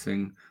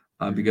Lansing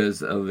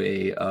because of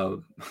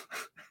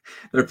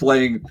they're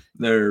playing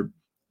their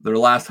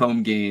last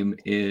home game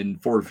in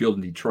Ford Field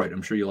in Detroit.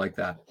 I'm sure you like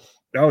that.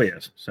 Oh,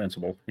 yes.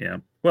 Sensible. Yeah.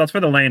 Well, it's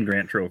for the Land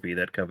Grant Trophy,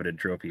 that coveted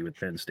trophy with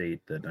Penn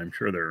State that I'm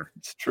sure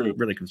it's true.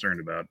 Really concerned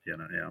about.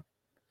 Yeah.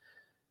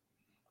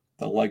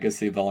 The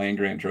legacy of the Land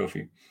Grant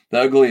Trophy.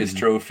 The ugliest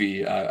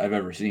trophy I've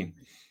ever seen.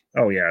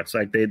 Oh, yeah. It's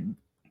like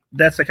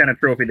that's the kind of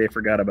trophy they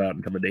forgot about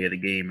until the day of the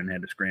game and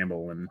had to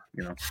scramble and,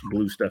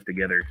 glue stuff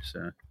together.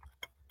 So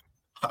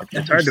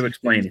it's hard to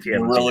explain if you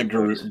haven't really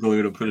seen it.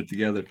 glue to put it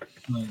together.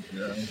 Oh,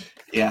 God.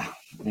 Yeah.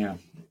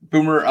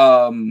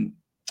 Boomer,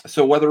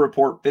 so weather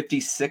report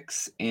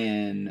 56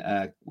 and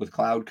with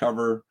cloud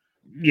cover.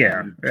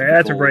 Yeah.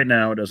 As of right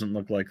now, it doesn't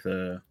look like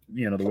the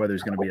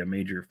weather's going to be a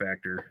major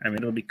factor. I mean,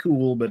 it'll be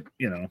cool, but,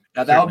 now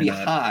that'll be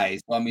not high.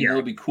 So,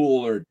 it'll be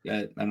cooler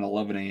at an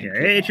 11 a.m. Yeah,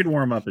 it should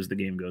warm up as the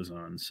game goes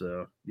on.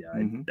 So, yeah,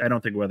 I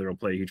don't think weather will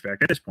play a huge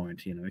factor at this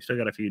point. We still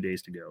got a few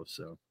days to go.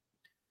 So,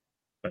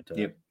 but,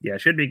 yeah,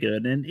 it should be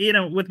good. And,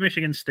 with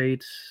Michigan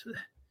State,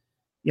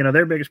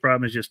 their biggest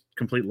problem is just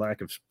complete lack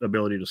of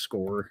ability to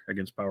score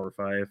against Power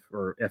 5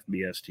 or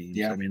FBS teams.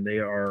 Yeah. I mean, they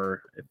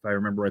are, if I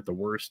remember right, the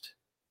worst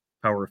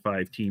Power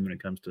 5 team when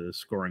it comes to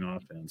scoring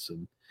offense.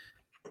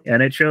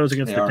 And it shows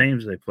against the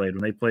teams they played.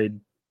 When they played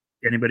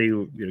anybody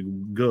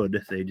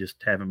good, they just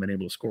haven't been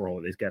able to score all.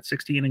 They've got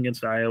 16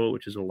 against Iowa,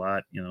 which is a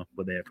lot,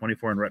 but they have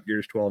 24 in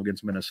Rutgers, 12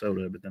 against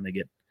Minnesota, but then they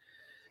get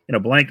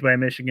blanked by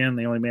Michigan.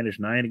 They only managed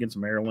 9 against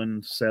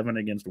Maryland, 7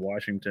 against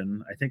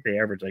Washington. I think they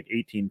average like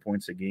 18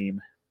 points a game,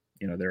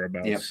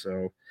 thereabouts. Yep.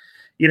 So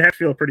you'd have to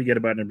feel pretty good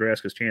about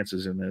Nebraska's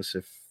chances in this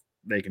if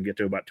they can get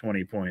to about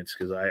 20 points,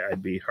 because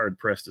I'd be hard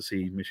pressed to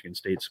see Michigan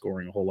State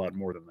scoring a whole lot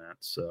more than that.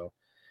 So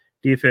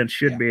defense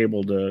should be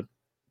able to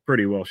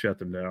pretty well shut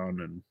them down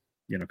and,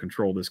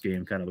 control this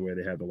game kind of the way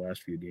they have the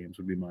last few games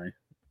would be my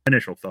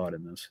initial thought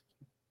in this.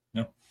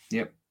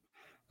 Yep.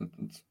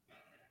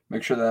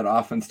 Make sure that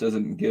offense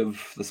doesn't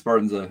give the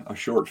Spartans a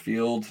short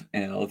field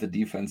and let the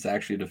defense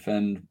actually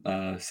defend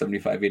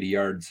 75, 80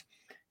 yards.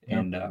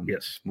 And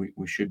yes,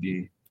 we should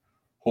be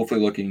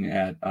hopefully looking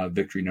at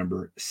victory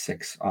number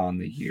 6 on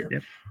the year.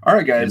 Yep. All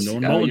right, guys,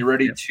 you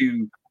ready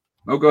to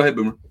 – go ahead,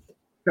 Boomer.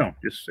 No,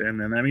 and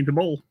then I mean to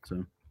bowl.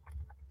 So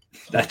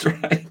that's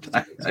right.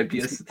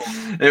 IPS.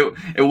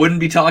 It wouldn't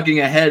be talking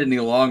ahead any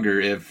longer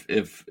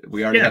if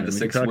we already have the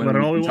 6 win. We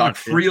can talk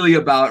freely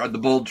about the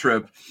bowl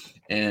trip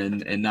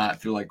and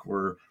not feel like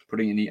we're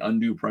putting any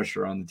undue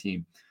pressure on the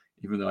team,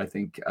 even though I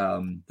think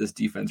this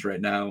defense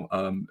right now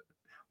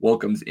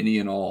welcomes any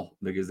and all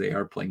because they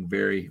are playing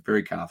very,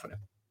 very confident.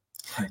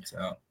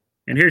 So.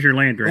 And here's your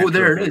Land Grant. Oh,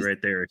 there it is,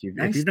 right there. If you've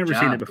never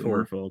job, seen it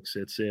before, folks,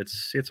 it's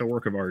a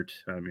work of art.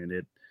 I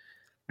mean,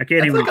 I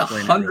can't That's even like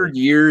explain 100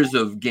 years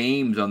of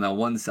games on that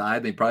one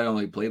side. They probably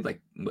only played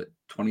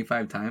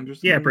 25 times or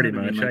something. Yeah, pretty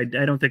much. I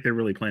don't think they're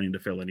really planning to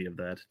fill any of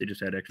that. They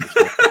just had extra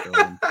stuff to fill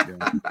in.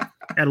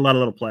 Had a lot of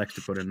little plaques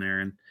to put in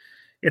there, and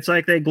it's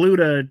like they glued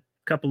a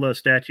couple of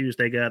statues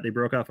they got. They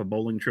broke off a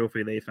bowling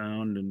trophy they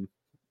found and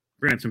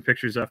ran some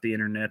pictures off the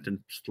internet and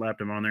slapped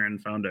them on there,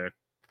 and found a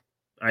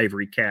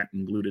ivory cat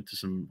and glued it to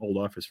some old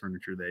office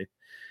furniture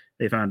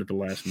they found at the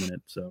last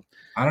minute. So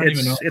I don't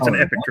even know. It's an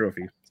epic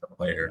trophy.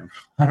 Player.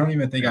 I don't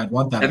even think I'd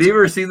want that. Have you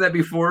ever seen that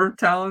before,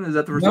 Talon? Is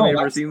that the first time you've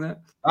ever seen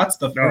that? That's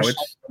the first time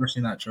I've ever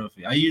seen that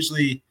trophy. I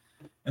usually,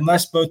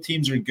 unless both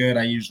teams are good,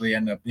 I usually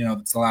end up,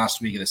 it's the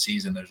last week of the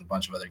season. There's a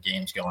bunch of other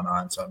games going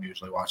on, so I'm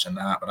usually watching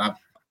that. But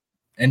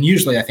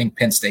usually I think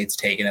Penn State's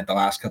taken it the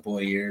last couple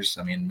of years.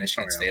 I mean,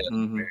 Michigan State has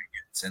been very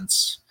good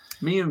since.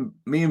 Me and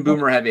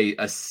Boomer have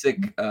a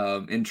sick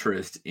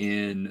interest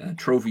in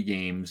trophy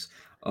games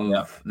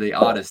of the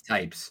oddest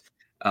types.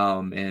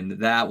 And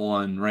that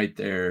one right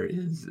there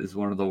is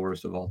one of the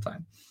worst of all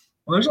time.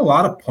 Well, there's a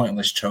lot of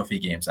pointless trophy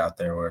games out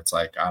there where it's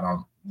like,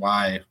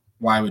 why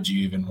would you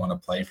even want to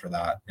play for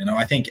that?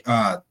 I think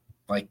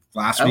like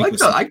last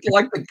week. I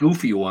like the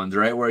goofy ones,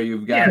 right? Where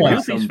you've got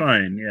goofy's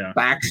fine,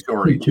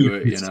 backstory to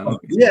it,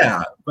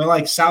 Yeah, but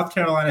like South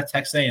Carolina,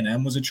 Texas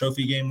A&M was a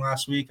trophy game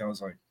last week. I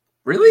was like,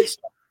 really?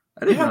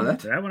 I didn't know that.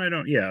 That one I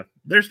don't. Yeah,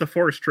 there's the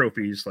forced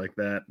trophies like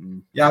that.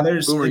 And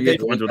there's the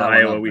ones with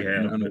Iowa we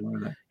have.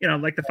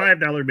 But, like the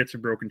 $5 bits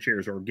of broken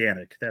chairs,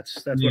 organic.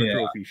 That's what a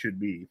trophy should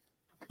be.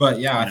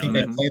 But I think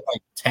they played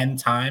like 10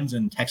 times,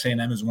 and Texas A&M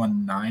has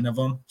won 9 of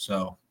them.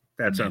 So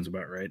that sounds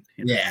about right.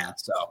 Yeah,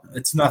 so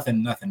it's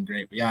nothing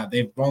great. But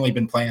they've only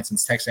been playing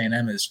since Texas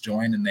A&M has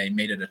joined, and they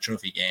made it a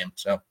trophy game.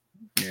 So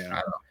I don't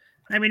know.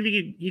 I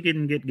mean, you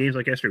can get games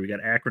like yesterday. We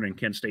got Akron and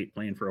Kent State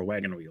playing for a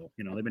wagon wheel.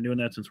 They've been doing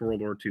that since World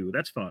War II.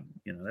 That's fun.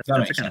 That's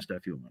the kind of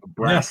stuff you want. A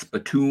brass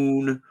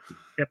spittoon,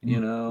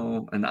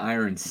 an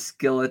iron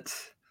skillet.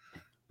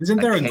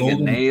 Isn't there a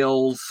golden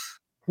nails?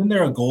 Isn't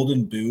there a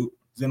golden boot?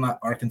 Isn't that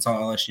Arkansas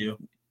LSU?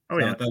 Oh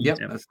yeah, Yep,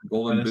 that's the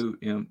golden boot.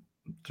 Yeah,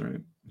 that's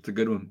right. It's a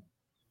good one.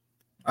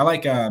 I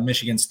like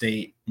Michigan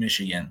State,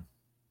 Michigan.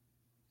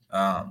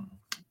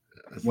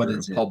 What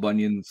is it? Paul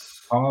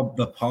Bunyan's.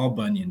 The Paul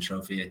Bunyan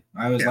Trophy.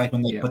 I was like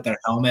when they put their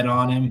helmet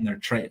on him and they're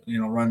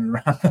running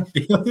around the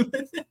field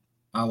with it.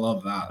 I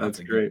love that. That's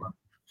a great one.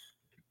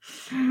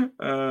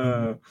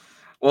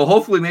 Well,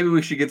 hopefully, maybe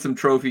we should get some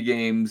trophy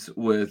games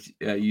with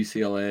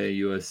UCLA,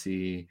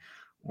 USC,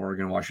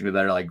 Oregon, Washington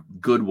that are like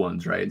good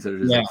ones, right? Instead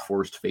of just like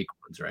forced fake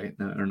ones, right?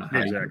 I don't know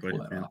how exactly. you can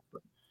pull that off,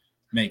 but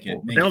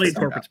they'll need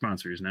corporate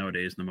sponsors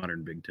nowadays in the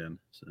modern Big Ten.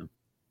 So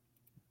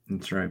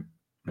that's right.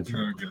 That's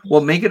right.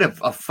 Well, make it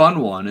a fun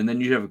one, and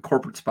then you have a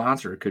corporate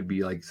sponsor. It could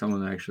be like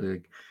someone actually,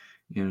 like,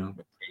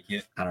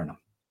 I don't know,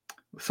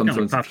 some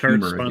like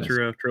Pop-Tarts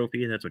sponsor a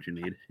trophy. That's what you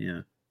need.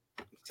 Yeah,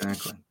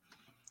 exactly.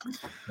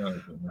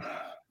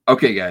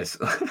 Okay, guys,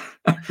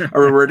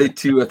 are we ready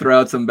to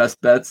throw out some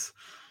best bets?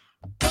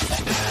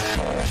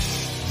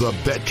 The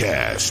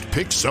Betcast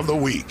Picks of the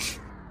Week.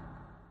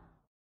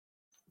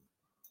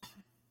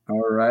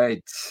 All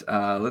right,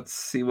 let's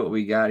see what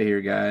we got here,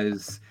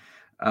 guys.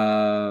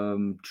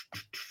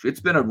 It's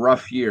been a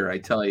rough year, I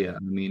tell you. I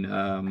mean,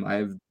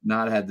 I've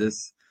not had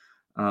this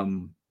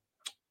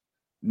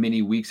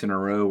many weeks in a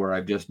row where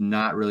I've just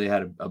not really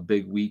had a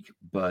big week,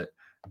 but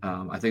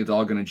I think it's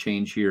all going to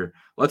change here.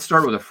 Let's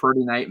start with a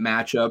Friday night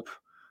matchup.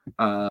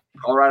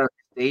 Colorado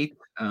State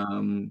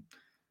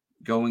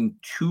going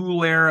to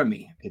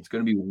Laramie. It's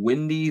going to be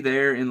windy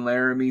there in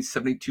Laramie,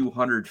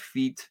 7,200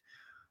 feet.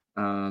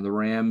 The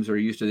Rams are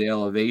used to the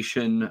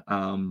elevation,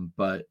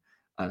 but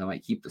they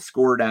might keep the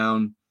score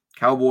down.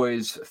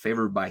 Cowboys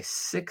favored by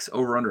 6,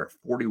 over under at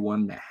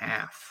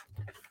 41.5.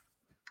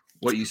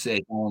 What do you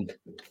say, Colin?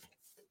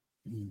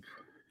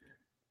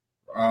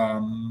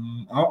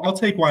 I'll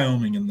take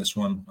Wyoming in this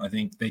one. I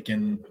think they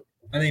can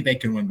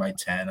win by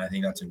 10. I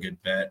think that's a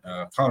good bet.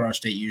 Colorado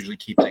State usually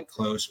keeps it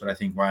close, but I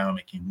think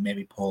Wyoming can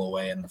maybe pull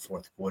away in the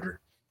fourth quarter.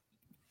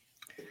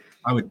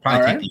 I would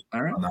probably take the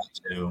on that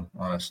too,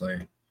 honestly.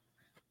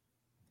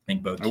 I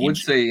think both teams. I would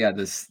say,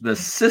 the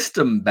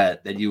system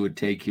bet that you would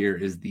take here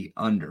is the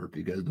under,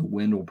 because the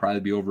wind will probably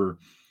be over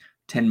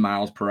 10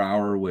 miles per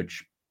hour,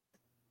 which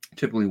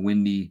typically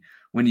windy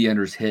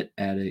unders hit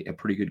at a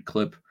pretty good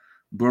clip.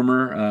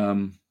 Boomer,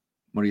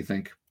 what do you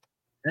think?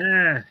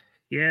 Yeah,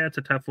 it's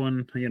a tough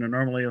one.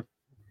 Normally,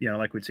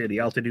 like we'd say, the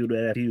altitude would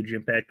have a huge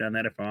impact on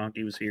that if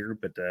Honky was here,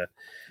 but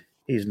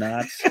he's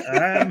not.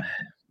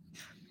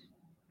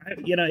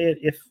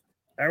 If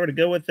I were to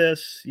go with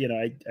this,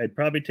 I'd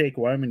probably take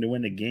Wyoming to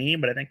win the game,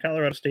 but I think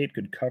Colorado State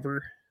could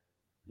cover,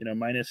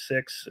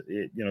 -6.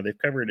 They've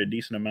covered a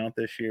decent amount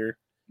this year,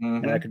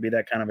 and that could be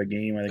that kind of a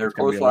game. I think it's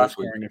going to be a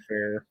low-scoring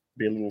affair,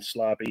 be a little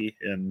sloppy,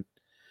 and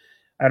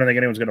I don't think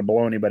anyone's going to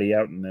blow anybody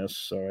out in this,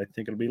 so I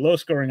think it'll be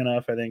low-scoring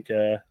enough. I think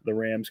the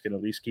Rams can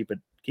at least keep it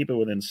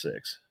within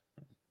 6.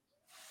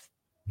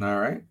 All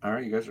right,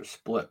 you guys are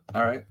split.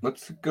 All right,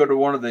 let's go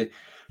to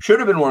should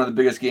have been one of the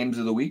biggest games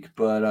of the week,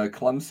 but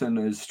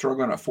Clemson is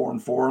struggling at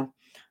 4-4.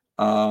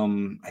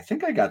 I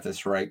think I got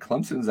this right.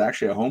 Clemson's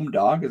actually a home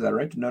dog. Is that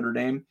right, to Notre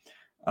Dame?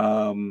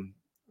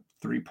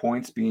 3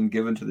 points being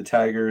given to the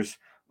Tigers,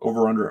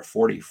 over under at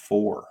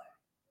 44.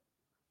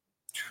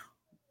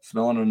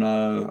 Smelling an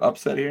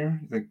upset here?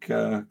 You think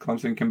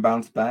Clemson can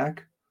bounce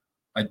back?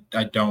 I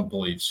don't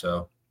believe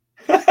so.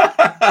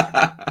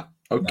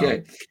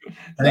 Okay.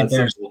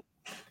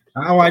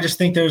 No. I just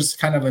think there's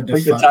kind of a. I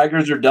think the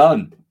Tigers are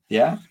done.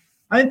 Yeah.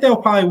 I think they'll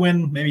probably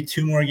win maybe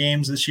 2 more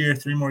games this year,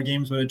 3 more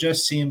games, but it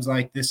just seems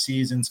like this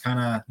season's kind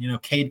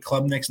of, Cade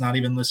Klubnik's not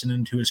even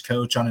listening to his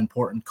coach on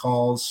important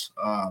calls.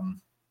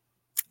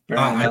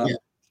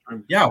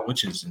 Yeah,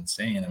 which is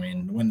insane. I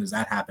mean, when does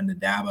that happen to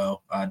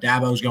Dabo?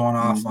 Dabo's going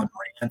off on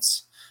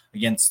rants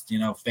against,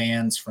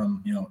 fans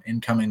from,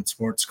 incoming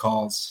sports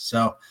calls.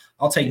 So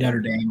I'll take Notre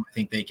Dame. I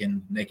think they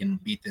can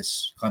beat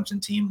this Clemson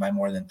team by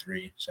more than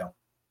 3. So.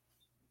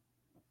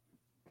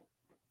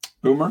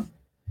 Boomer?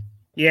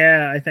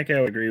 Yeah, I think I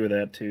would agree with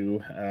that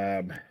too.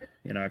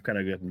 I've kind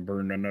of gotten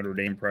burned on Notre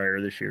Dame prior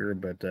this year,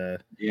 but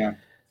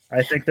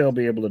I think they'll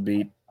be able to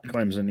beat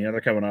Clemson. They're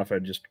coming off a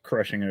just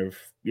crushing of,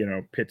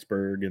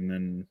 Pittsburgh, and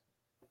then,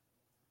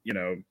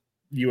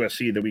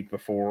 USC the week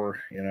before.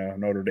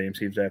 Notre Dame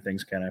seems to have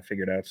things kind of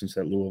figured out since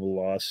that Louisville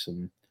loss.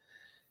 And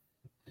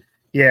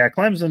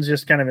Clemson's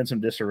just kind of in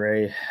some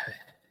disarray.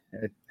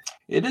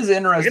 It is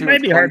interesting. It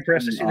might be hard for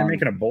us to see them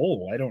making a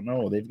bowl. I don't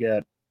know. They've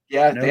got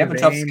they have a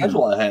tough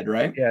schedule ahead,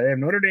 right? Yeah, they have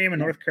Notre Dame and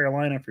North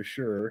Carolina for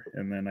sure,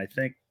 and then I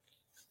think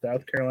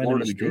South Carolina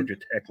and Georgia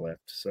Tech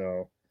left.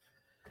 So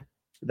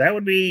that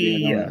would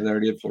be they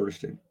already had Florida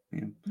State.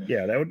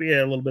 Yeah, that would be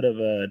a little bit of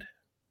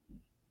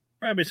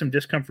probably some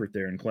discomfort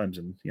there in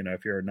Clemson.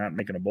 If you're not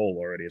making a bowl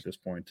already at this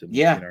point. And,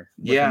 Dabo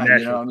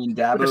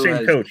with the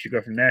same coach, you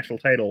go from national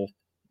title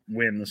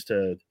wins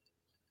to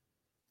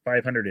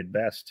 500 at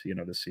best.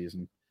 This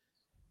season.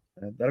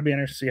 That'll be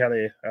interesting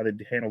to see how they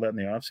handle that in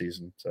the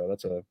offseason. So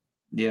that's a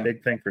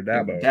big thing for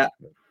Dabo.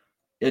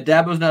 Yeah,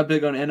 Dabo's not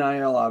big on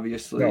NIL,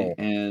 obviously, No,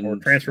 and or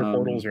transfer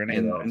portals or any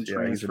of that. and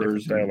Yeah, he's a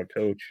different transfers. style of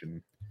coach,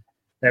 and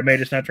that may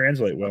just not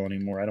translate well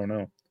anymore. I don't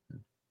know.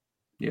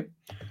 Yep.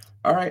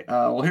 All right.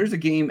 Well, here's a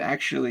game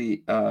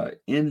actually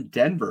in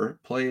Denver,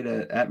 played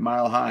at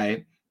Mile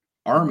High.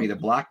 Army, the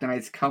Black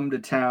Knights come to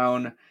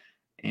town,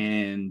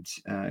 and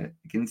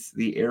against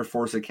the Air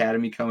Force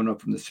Academy coming up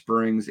from the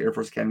Springs. Air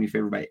Force Academy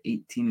favored by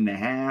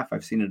 18.5.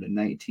 I've seen it at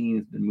 19.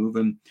 It's been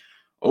moving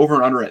over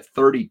and under at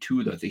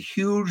 32. That's a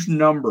huge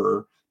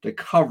number to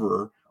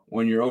cover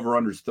when your over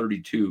under is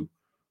 32.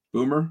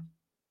 Boomer?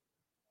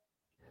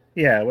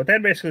 Yeah, what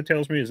that basically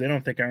tells me is they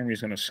don't think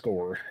Army's going to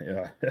score,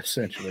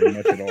 essentially,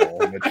 much at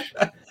all, which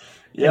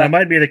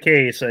might be the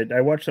case.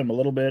 I watched them a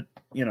little bit.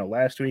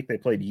 Last week they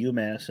played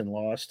UMass and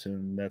lost,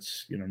 and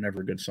that's,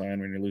 never a good sign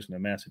when you're losing to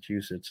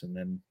Massachusetts. And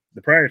then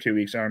the prior 2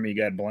 weeks, Army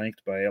got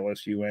blanked by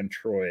LSU and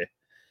Troy.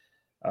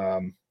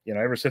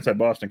 Ever since that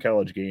Boston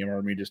College game,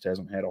 Army just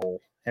hasn't had a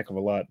whole heck of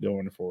a lot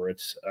going for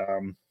it.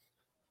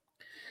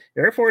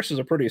 Air Force is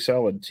a pretty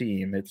solid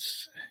team.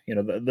 It's,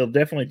 they'll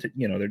definitely,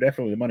 they're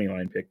definitely the money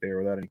line pick there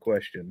without any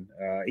question.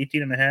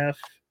 18.5.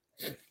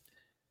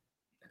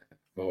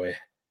 Boy.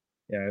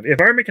 Yeah. If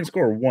Army can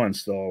score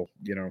once, they'll,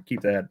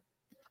 keep that.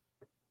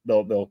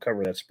 They'll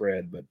cover that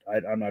spread, but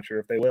I'm not sure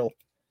if they will.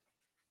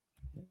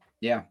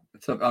 Yeah.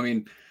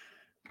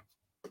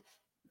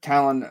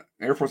 Talon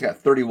Air Force got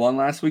 31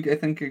 last week, I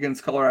think,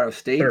 against Colorado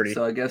State. 30.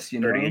 So I guess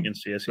 30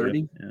 against CSU.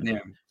 30. Yeah.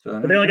 So,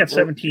 but they only got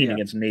 17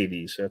 against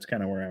Navy, so that's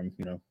kind of where I'm,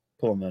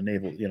 pulling the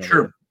naval.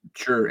 Sure.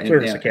 And,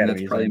 Service and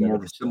that's probably more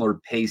of a similar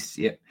pace.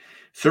 Yeah.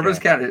 Service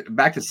Academy.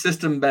 Back to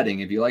system betting.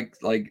 If you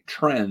like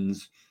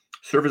trends,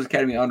 Service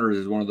Academy under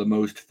is one of the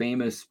most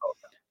famous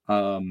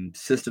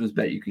systems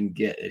bet you can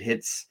get. It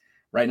hits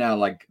right now,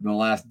 like in the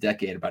last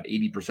decade, about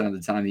 80% of the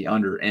time the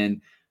under.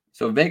 And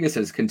so Vegas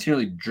has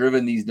continually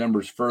driven these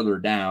numbers further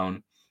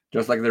down,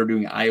 just like they're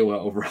doing Iowa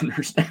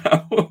over-unders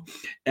now.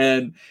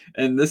 and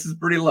this is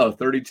pretty low.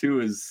 32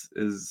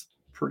 is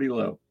pretty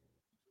low.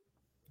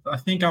 I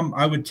think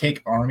I would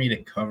take Army to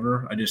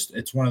cover.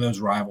 It's one of those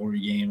rivalry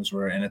games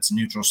where, and it's a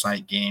neutral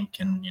site game.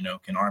 Can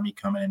Army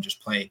come in and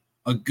just play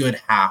a good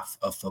half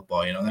of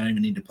football? They don't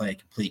even need to play a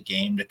complete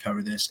game to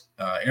cover this.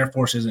 Air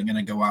Force isn't going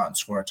to go out and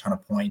score a ton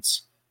of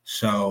points.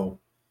 So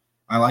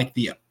I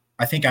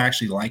think I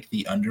actually like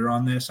the under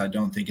on this. I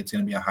don't think it's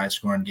going to be a high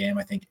scoring game.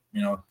 I think,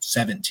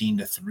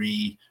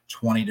 17-3,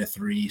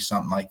 20-3,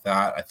 something like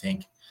that. I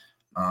think,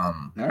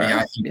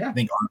 I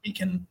think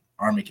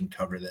Army can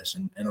cover this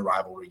in a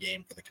rivalry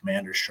game for the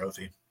Commander's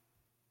Trophy.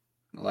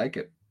 I like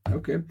it.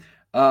 Okay.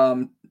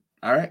 All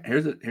right.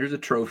 Here's a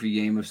trophy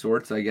game of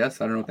sorts, I guess.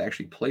 I don't know if they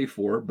actually play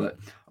for, but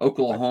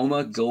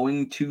Oklahoma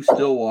going to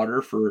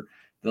Stillwater for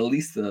at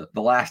least the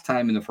last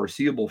time in the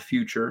foreseeable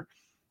future.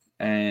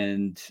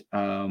 And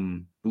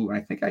I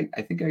think I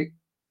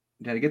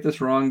did I get this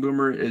wrong,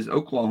 Boomer? Is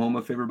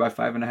Oklahoma favored by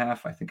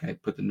 5.5? I think I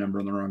put the number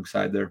on the wrong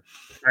side there.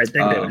 I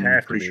think they would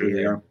have to be. Sure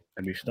they are.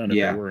 I'd be stunned if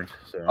they weren't.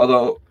 So.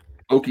 Although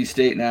Okie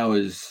State now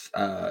is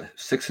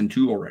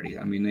 6-2 already.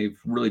 I mean, they've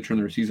really turned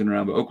their season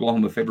around. But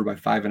Oklahoma favored by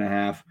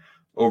 5.5.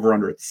 Over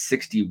under at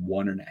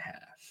 61.5.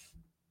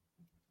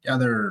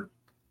 Yeah,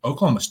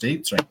 Oklahoma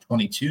State's ranked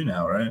 22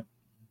 now, right?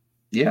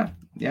 Yeah.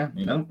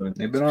 No,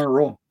 they've been on a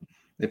roll.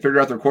 They figured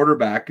out their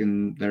quarterback,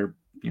 and they're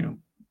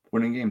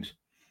winning games.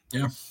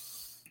 Yeah,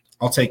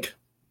 I'll take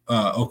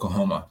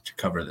Oklahoma to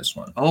cover this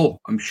one. Oh,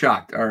 I'm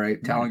shocked. All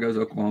right, Talon goes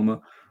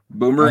Oklahoma.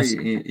 Boomer,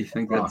 you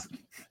think that's?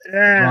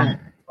 Yeah.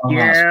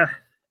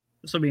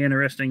 This will be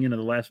interesting. The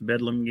last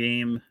Bedlam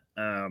game.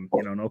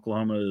 And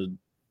Oklahoma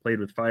played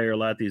with fire a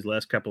lot these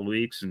last couple of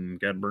weeks and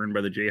got burned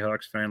by the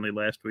Jayhawks finally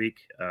last week.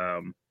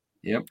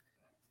 Yep.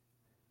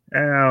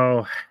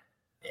 Oh,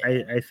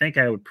 I think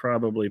I would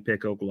probably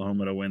pick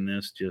Oklahoma to win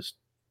this just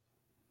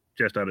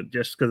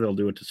because they'll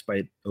do it to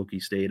spite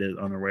Okie State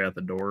on their way out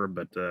the door.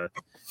 But I'm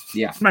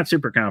not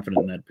super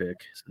confident in that pick.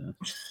 So.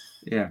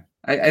 Yeah,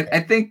 I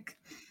think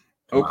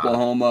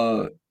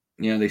Oklahoma.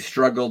 They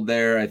struggled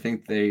there. I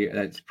think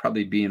that's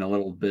probably being a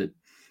little bit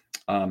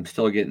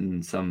still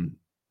getting some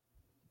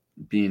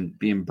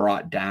being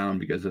brought down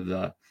because of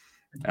the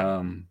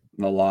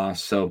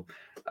loss. So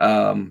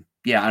I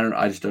don't.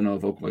 I just don't know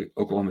if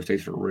Oklahoma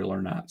State's for real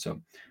or not.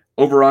 So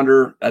over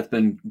under, that's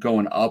been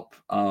going up.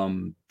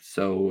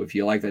 So if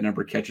you like that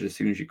number, catch it as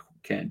soon as you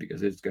can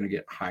because it's going to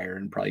get higher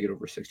and probably get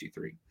over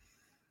 63.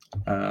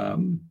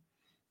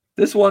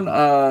 This one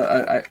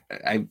I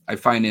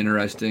find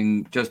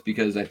interesting just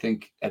because I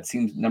think that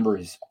number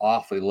is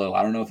awfully low.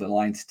 I don't know if the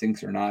line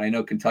stinks or not. I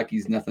know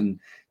Kentucky's nothing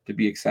to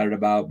be excited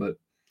about, but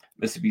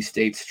Mississippi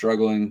State's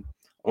struggling.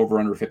 Over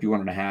under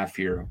 51.5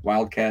 here.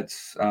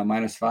 Wildcats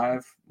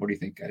 -5. What do you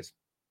think, guys?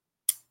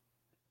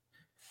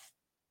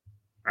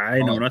 I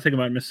know nothing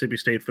about Mississippi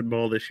State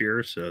football this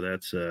year, so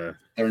that's they're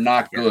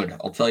not good.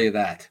 I'll tell you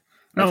that.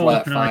 No,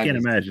 I can't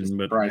imagine,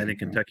 but I think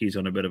Kentucky's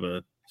on a bit of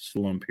a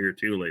slump here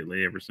too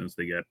lately. Ever since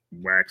they got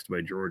waxed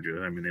by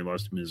Georgia, I mean they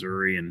lost to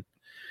Missouri and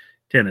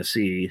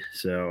Tennessee,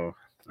 so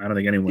I don't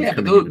think anyone's Yeah,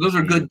 but coming into those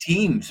this are game. good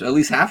teams, at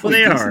least halfway Well,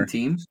 they decent are.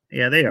 teams.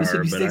 Yeah, they are,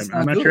 Mississippi but State's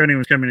I'm not good. sure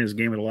anyone's coming into this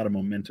game with a lot of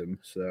momentum.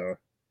 So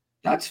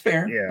That's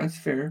fair. Yeah. That's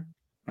fair.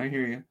 I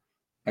hear you.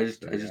 I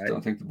just yeah,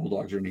 don't think the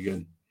Bulldogs are any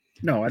good.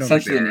 no, I don't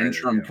think they Essentially an are either,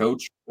 interim yeah.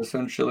 coach,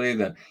 essentially,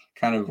 that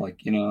kind of like,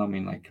 I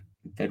mean, like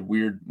that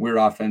weird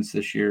offense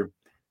this year.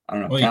 I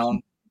don't know. Well,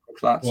 Talon,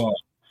 thoughts? Well,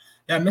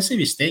 yeah,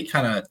 Mississippi State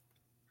kind of,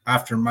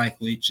 after Mike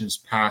Leach's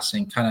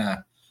passing, kind of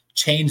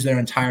changed their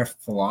entire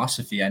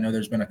philosophy. I know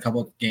there's been a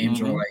couple of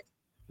games where like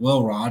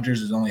Will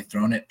Rogers has only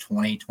thrown it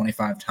 20,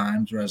 25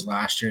 times, whereas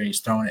last year he's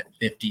thrown it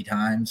 50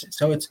 times.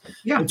 So it's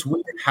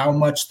weird how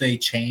much they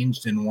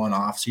changed in one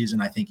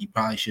offseason. I think he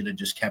probably should have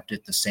just kept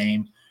it the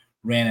same,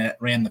 ran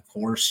the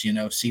course,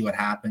 see what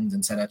happens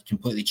instead of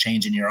completely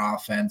changing your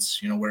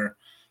offense, where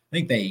I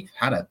think they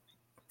had a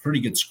pretty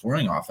good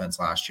scoring offense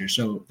last year.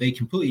 So they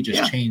completely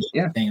just changed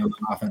everything on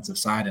the offensive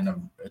side,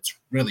 and it's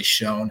really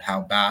shown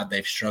how bad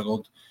they've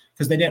struggled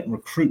because they didn't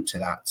recruit to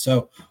that.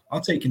 So I'll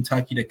take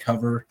Kentucky to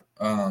cover.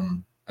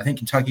 I think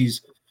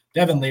Kentucky's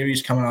Devin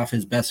Leary's coming off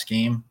his best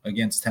game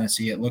against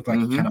Tennessee. It looked like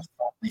he kind of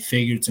finally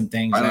figured some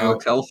things Finally out.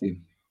 looked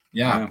healthy.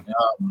 Yeah.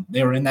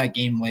 They were in that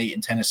game late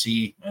in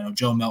Tennessee.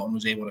 Joe Melton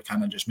was able to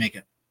kind of just make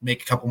a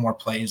couple more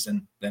plays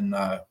than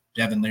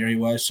Devin Leary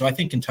was. So I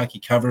think Kentucky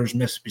covers.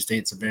 Mississippi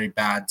State's a very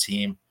bad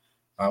team.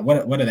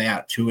 What are they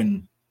at?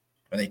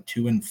 Are they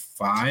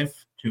 2-5,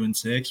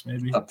 2-6,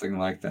 maybe? Something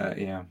like that,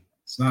 yeah.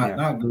 It's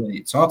not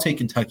great. So I'll take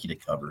Kentucky to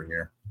cover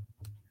here.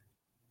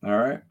 All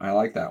right. I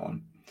like that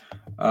one.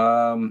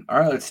 All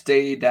right, let's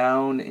stay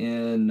down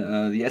in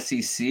the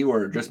SEC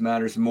where it just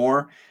matters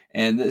more.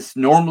 And this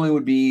normally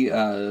would be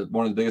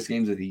one of the biggest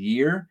games of the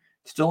year.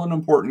 Still an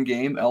important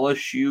game.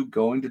 LSU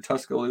going to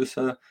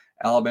Tuscaloosa.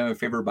 Alabama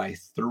favored by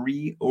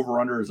 3.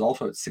 Over-under is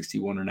also at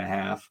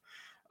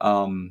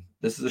 61.5.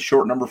 This is a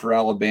short number for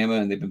Alabama,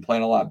 and they've been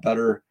playing a lot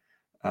better.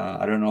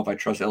 I don't know if I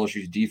trust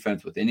LSU's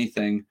defense with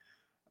anything.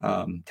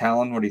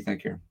 Talon, what do you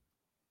think here?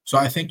 So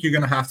I think you're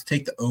going to have to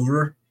take the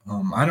over.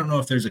 I don't know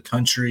if there's a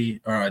country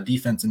or a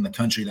defense in the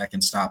country that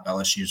can stop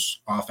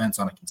LSU's offense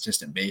on a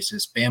consistent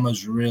basis.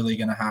 Bama's really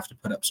going to have to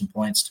put up some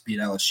points to beat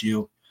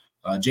LSU.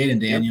 Jaden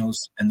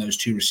Daniels and those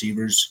two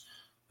receivers,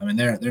 I mean,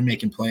 they're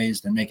making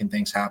plays. They're making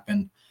things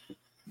happen.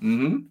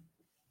 I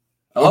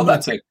love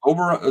that pick.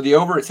 Over at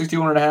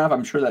 61.5.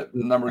 I'm sure that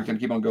number is going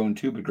to keep on going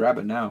too, but grab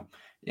it now.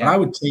 Yeah. But I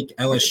would take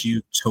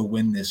LSU to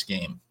win this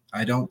game.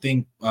 I don't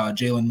think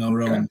Jalen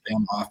Milroe and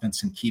Bama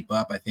offense can keep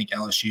up. I think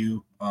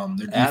LSU,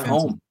 their defense at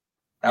home.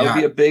 That would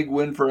be a big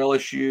win for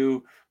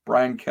LSU.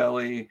 Brian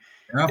Kelly.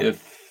 Yeah.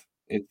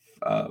 If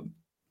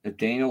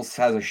Daniels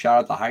has a shot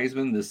at the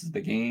Heisman, this is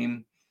the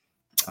game.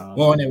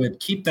 Well, and it would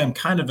keep them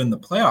kind of in the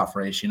playoff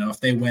race. If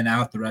they win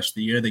out the rest of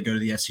the year, they go to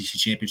the SEC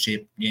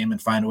championship game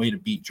and find a way to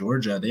beat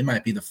Georgia. They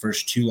might be the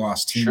first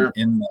 2-loss team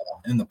in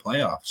the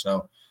playoff.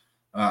 So,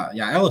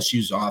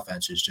 LSU's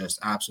offense is just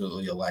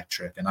absolutely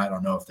electric, and I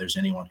don't know if there's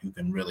anyone who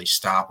can really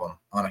stop them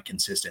on a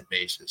consistent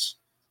basis.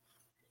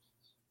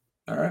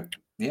 All right.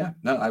 Yeah,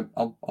 no,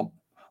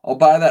 I'll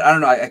buy that. I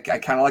don't know. I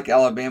kind of like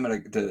Alabama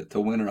to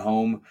win at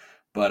home,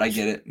 but I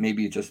get it.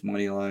 Maybe it's just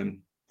money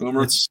line.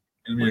 Boomer, it's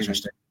gonna be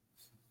interesting.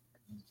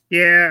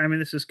 Yeah, I mean,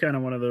 this is kind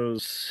of one of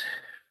those,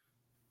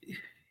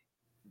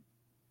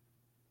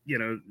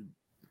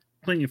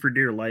 clinging for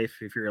dear life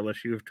if you're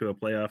LSU to a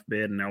playoff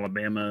bid, and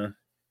Alabama,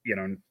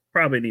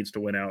 probably needs to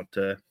win out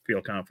to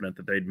feel confident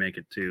that they'd make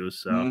it too.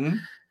 So,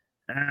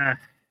 I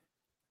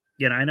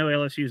know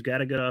LSU's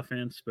got a good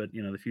offense, but,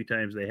 the few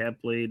times they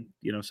have played,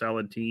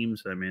 solid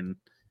teams, I mean,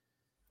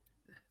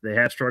 they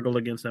have struggled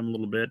against them a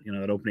little bit.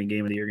 That opening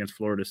game of the year against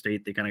Florida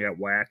State, they kind of got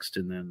waxed,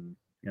 and then,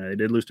 they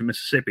did lose to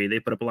Mississippi. They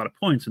put up a lot of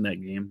points in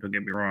that game. Don't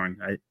get me wrong.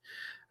 I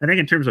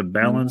think in terms of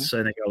balance,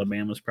 I think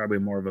Alabama's probably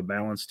more of a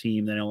balanced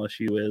team than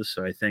LSU is.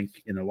 So I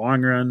think in the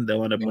long run,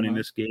 they'll end up winning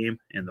this game,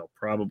 and they'll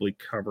probably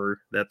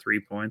cover that 3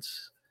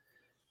 points.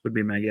 Would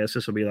be my guess.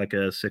 This will be like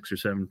a 6 or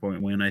 7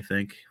 point win, I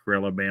think, for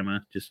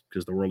Alabama, just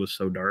because the world is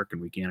so dark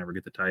and we can't ever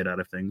get the tide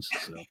out of things.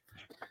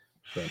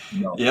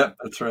 Yeah,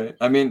 that's right.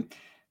 I mean,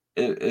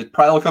 it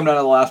probably will come down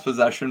to the last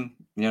possession.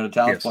 To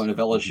Talon's point, if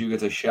LSU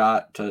gets a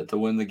shot to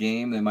win the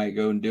game, they might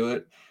go and do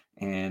it.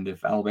 And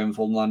if Alabama's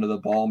holding on to the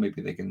ball,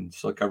 maybe they can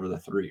still cover the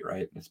 3,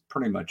 right? It's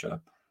pretty much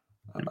a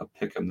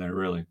pick 'em there,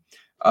 really.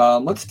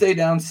 Let's stay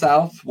down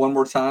south one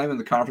more time in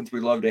the conference we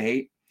love to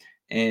hate.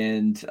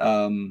 And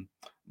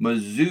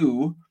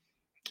Mizzou,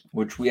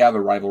 which we have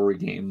a rivalry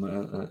game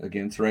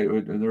against, right?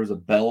 There was a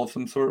bell of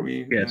some sort.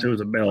 Yes, it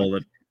was a bell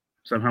that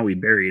somehow we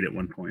buried at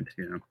one point,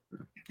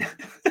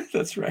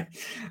 That's right.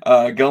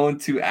 Going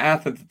to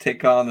Athens to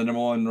take on the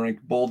number 1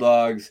 ranked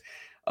Bulldogs.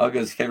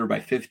 Uga's favored by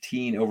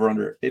 15, over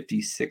under at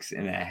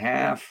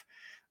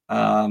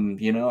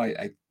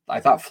 56.5. I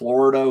thought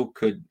Florida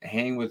could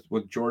hang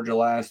with Georgia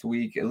last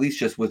week, at least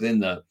just within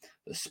the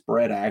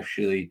spread. I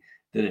actually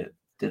did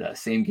a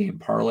same game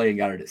parlay and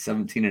got it at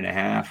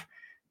 17.5.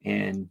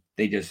 And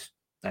they just,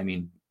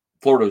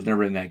 Florida was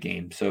never in that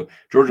game. So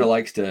Georgia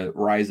likes to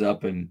rise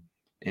up and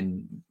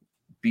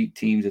beat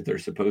teams that they're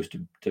supposed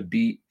to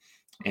beat.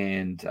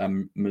 and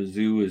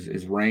Mizzou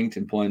is ranked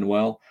and playing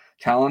well.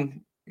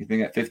 Talon, you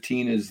think that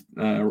 15 is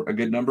a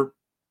good number?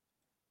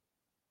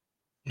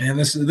 Man,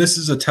 this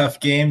is a tough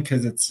game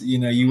because it's,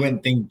 you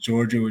wouldn't think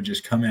Georgia would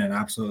just come in and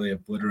absolutely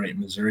obliterate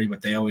Missouri,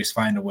 but they always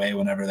find a way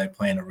whenever they're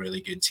playing a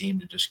really good team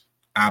to just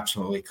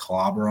absolutely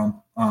clobber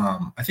them.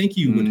 I think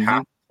you would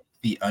have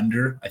the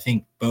under. I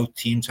think both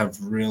teams have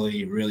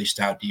really, really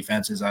stout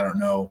defenses. I don't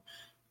know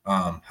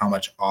how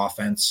much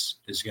offense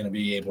is going to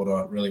be able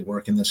to really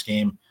work in this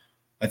game.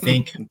 I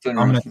think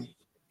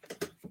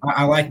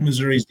I like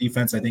Missouri's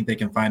defense. I think they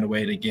can find a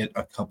way to get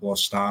a couple of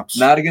stops.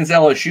 Not against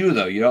LSU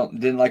though. You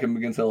didn't like them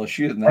against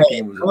LSU. And that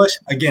game was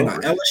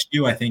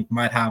LSU I think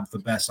might have the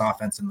best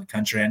offense in the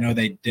country. I know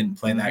they didn't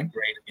play that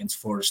great against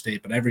Florida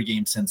State, but every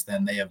game since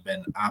then they have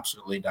been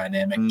absolutely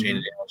dynamic. Jada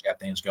Daniels got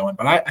things going.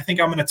 But I think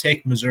I'm going to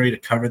take Missouri to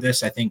cover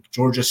this. I think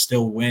Georgia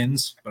still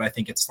wins, but I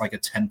think it's like a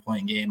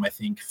 10-point game. I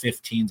think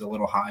 15's a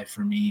little high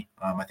for me.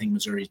 I think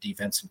Missouri's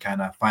defense can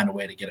kind of find a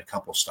way to get a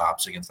couple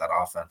stops against that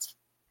offense.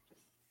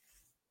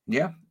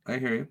 Yeah, I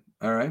hear you.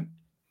 All right.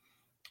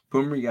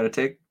 Boomer, you got a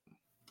take?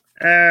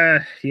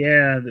 Yeah,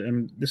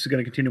 this is going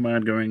to continue my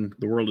ongoing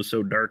The World is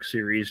So Dark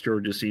series.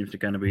 Georgia seems to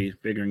kind of be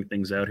figuring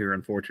things out here,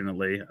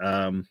 unfortunately.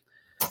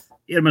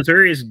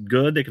 Missouri is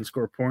good. They can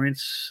score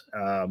points.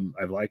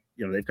 I've liked,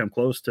 they've come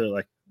close to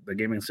like the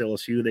game against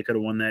LSU. They could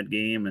have won that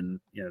game, and,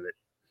 that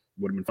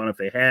would have been fun if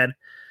they had.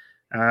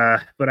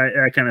 But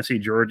I kind of see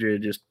Georgia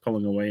just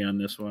pulling away on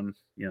this one,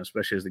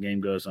 especially as the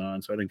game goes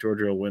on. So I think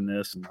Georgia will win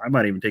this, and I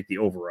might even take the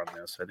over on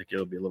this. I think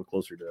it'll be a little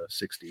closer to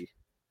 60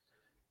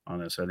 on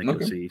this. I think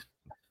you'll see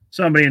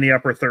somebody in the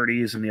upper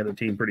 30s and the other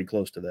team pretty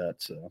close to that.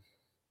 So,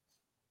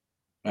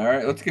 all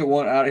right, let's get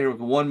one out of here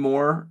with one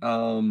more.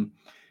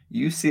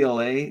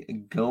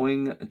 UCLA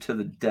going to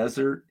the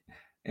desert,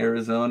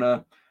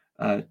 Arizona,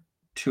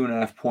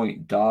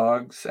 2.5-point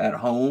dogs at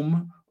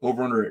home,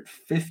 over under at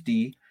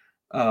 50.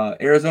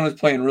 Arizona's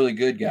playing really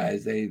good,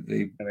 guys. They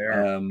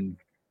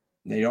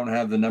don't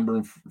have the number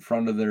in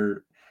front of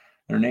their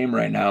name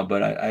right now,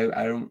 but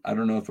I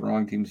don't know if the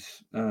wrong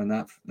team's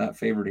not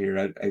favored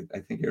here. I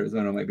think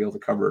Arizona might be able to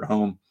cover at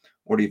home.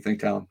 What do you think,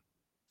 Talon?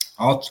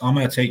 I'm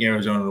going to take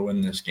Arizona to win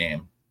this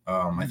game.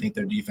 I think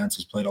their defense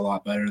has played a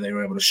lot better. They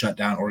were able to shut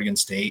down Oregon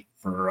State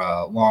for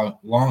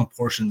long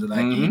portions of that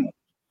game,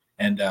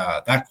 and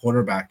that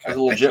quarterback, that's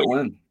a legit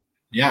win.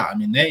 Yeah, I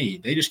mean they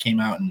just came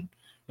out and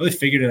really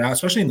figured it out,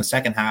 especially in the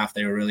second half.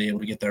 They were really able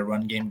to get their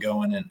run game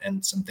going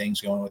and some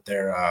things going with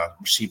their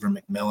receiver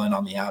McMillan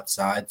on the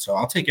outside. So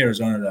I'll take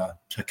Arizona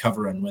to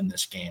cover and win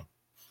this game.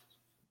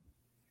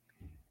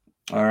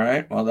 All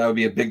right. Well, that would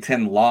be a Big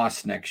Ten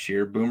loss next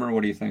year. Boomer,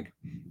 what do you think?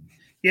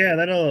 Yeah,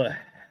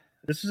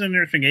 this is an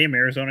interesting game.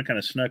 Arizona kind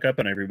of snuck up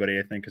on everybody,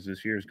 I think, as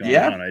this year's gone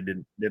on. I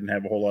didn't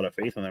have a whole lot of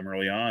faith in them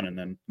early on, and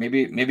then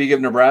maybe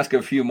give Nebraska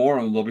a few more,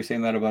 and they'll be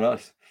saying that about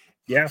us.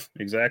 Yeah,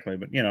 exactly.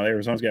 But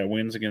Arizona's got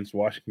wins against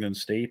Washington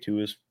State, who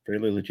is a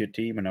fairly legit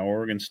team, and now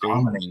Oregon State.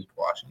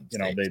 Washington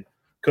State. They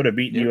could have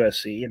beaten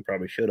USC and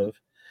probably should have.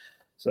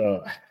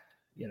 So,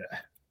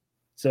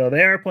 so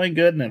they are playing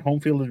good, and that home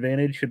field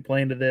advantage should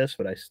play into this.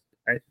 But I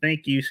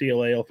think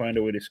UCLA will find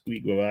a way to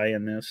squeak by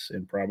in this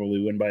and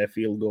probably win by a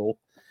field goal.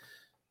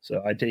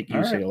 So I take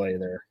UCLA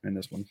there in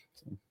this one.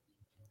 So.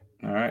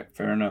 All right,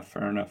 fair enough.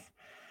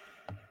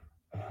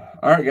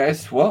 All right,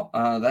 guys. Well,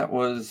 that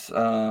was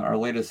our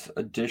latest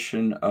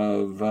edition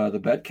of the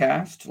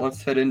Betcast.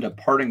 Let's head into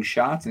parting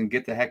shots and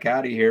get the heck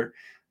out of here.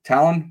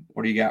 Talon,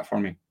 what do you got for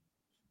me?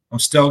 I'm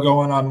still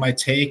going on my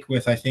take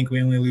with I think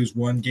we only lose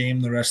one game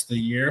the rest of the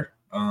year.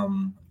 I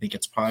think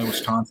it's probably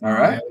Wisconsin. All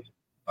right.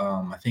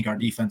 I think our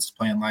defense is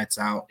playing lights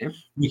out. Yep.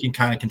 We can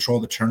kind of control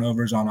the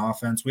turnovers on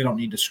offense. We don't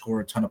need to score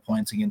a ton of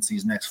points against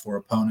these next four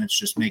opponents,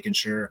 just making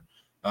sure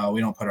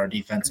we don't put our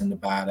defense into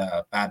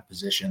bad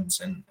positions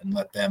and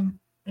let them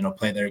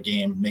play their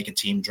game, make a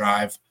team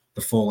drive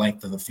the full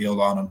length of the field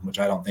on them, which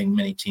I don't think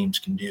many teams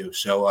can do.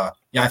 So,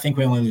 I think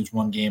we only lose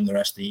one game the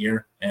rest of the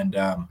year and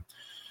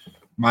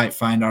might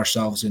find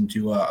ourselves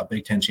into a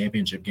Big Ten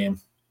championship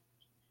game.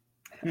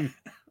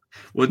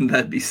 Wouldn't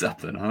that be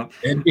something, huh?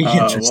 It'd be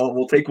interesting. Well,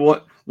 we'll take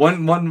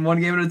one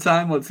game at a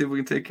time. Let's see if we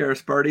can take care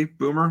of Sparty.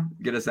 Boomer,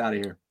 get us out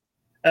of here.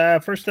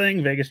 First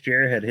thing, Vegas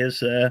Jerry had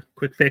his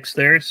quick fix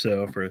there.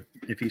 So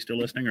if he's still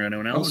listening or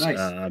anyone else,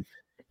 nice.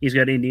 He's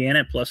got Indiana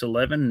at plus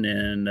 11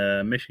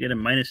 and Michigan at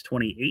minus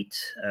 28.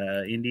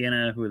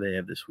 Indiana, who do they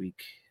have this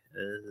week?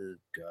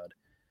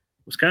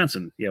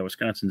 Wisconsin. Yeah,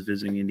 Wisconsin's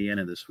visiting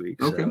Indiana this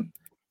week. Okay.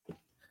 So.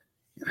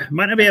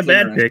 Might not be a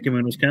bad pick. I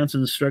mean,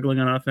 Wisconsin's struggling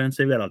on offense.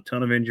 They've got a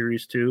ton of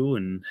injuries too,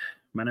 and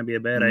might not be a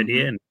bad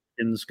idea. And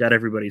Michigan's got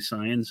everybody's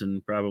signs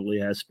and probably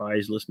has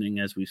spies listening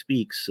as we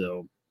speak.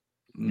 So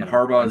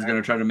Harbaugh is going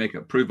to try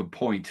to prove a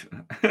point.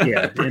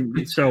 Yeah,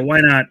 and so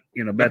why not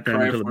bet them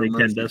until the Big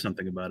Ten does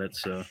something about it.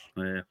 So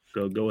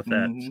go with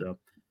that. So,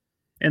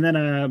 and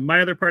then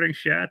my other parting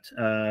shot.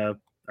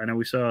 I know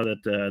we saw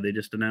that they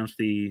just announced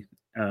the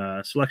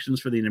selections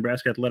for the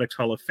Nebraska Athletics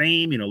Hall of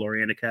Fame.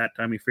 Lori Endicott,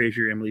 Tommy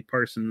Frazier, Emily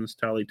Parsons,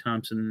 Tolly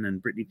Thompson,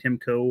 and Brittany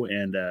Timko,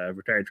 and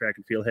retired track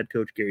and field head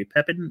coach Gary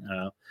Pepin.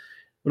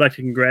 We'd like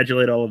to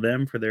congratulate all of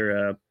them for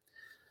their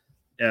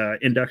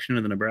induction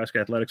into the Nebraska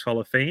Athletics Hall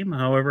of Fame.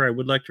 However, I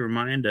would like to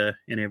remind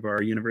any of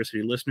our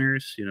university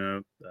listeners,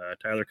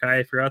 Tyler Kai,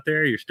 if you're out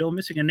there, you're still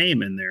missing a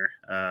name in there.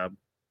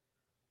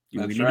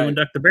 We need to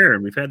induct the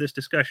Baron. We've had this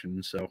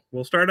discussion, so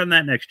we'll start on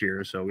that next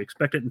year. So we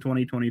expect it in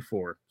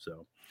 2024.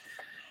 So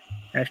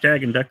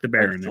hashtag induct the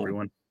Baron,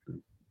 everyone.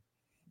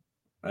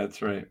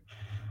 That's right.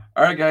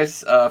 All right,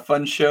 guys.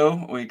 Fun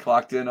show. We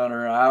clocked in on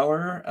our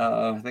hour.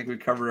 I think we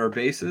covered our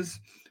bases.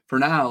 For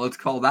now, let's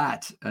call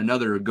that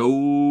another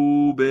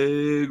Go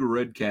Big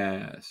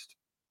Redcast.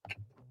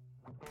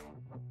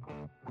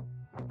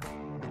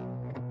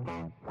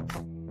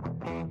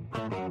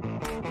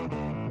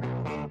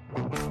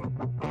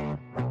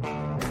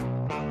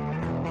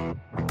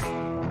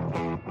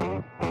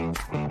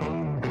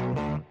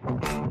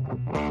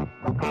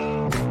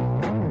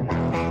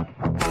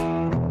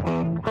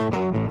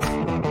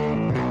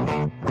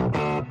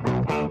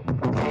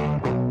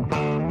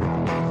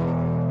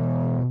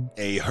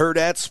 A Herd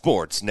at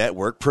Sports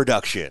Network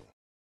production.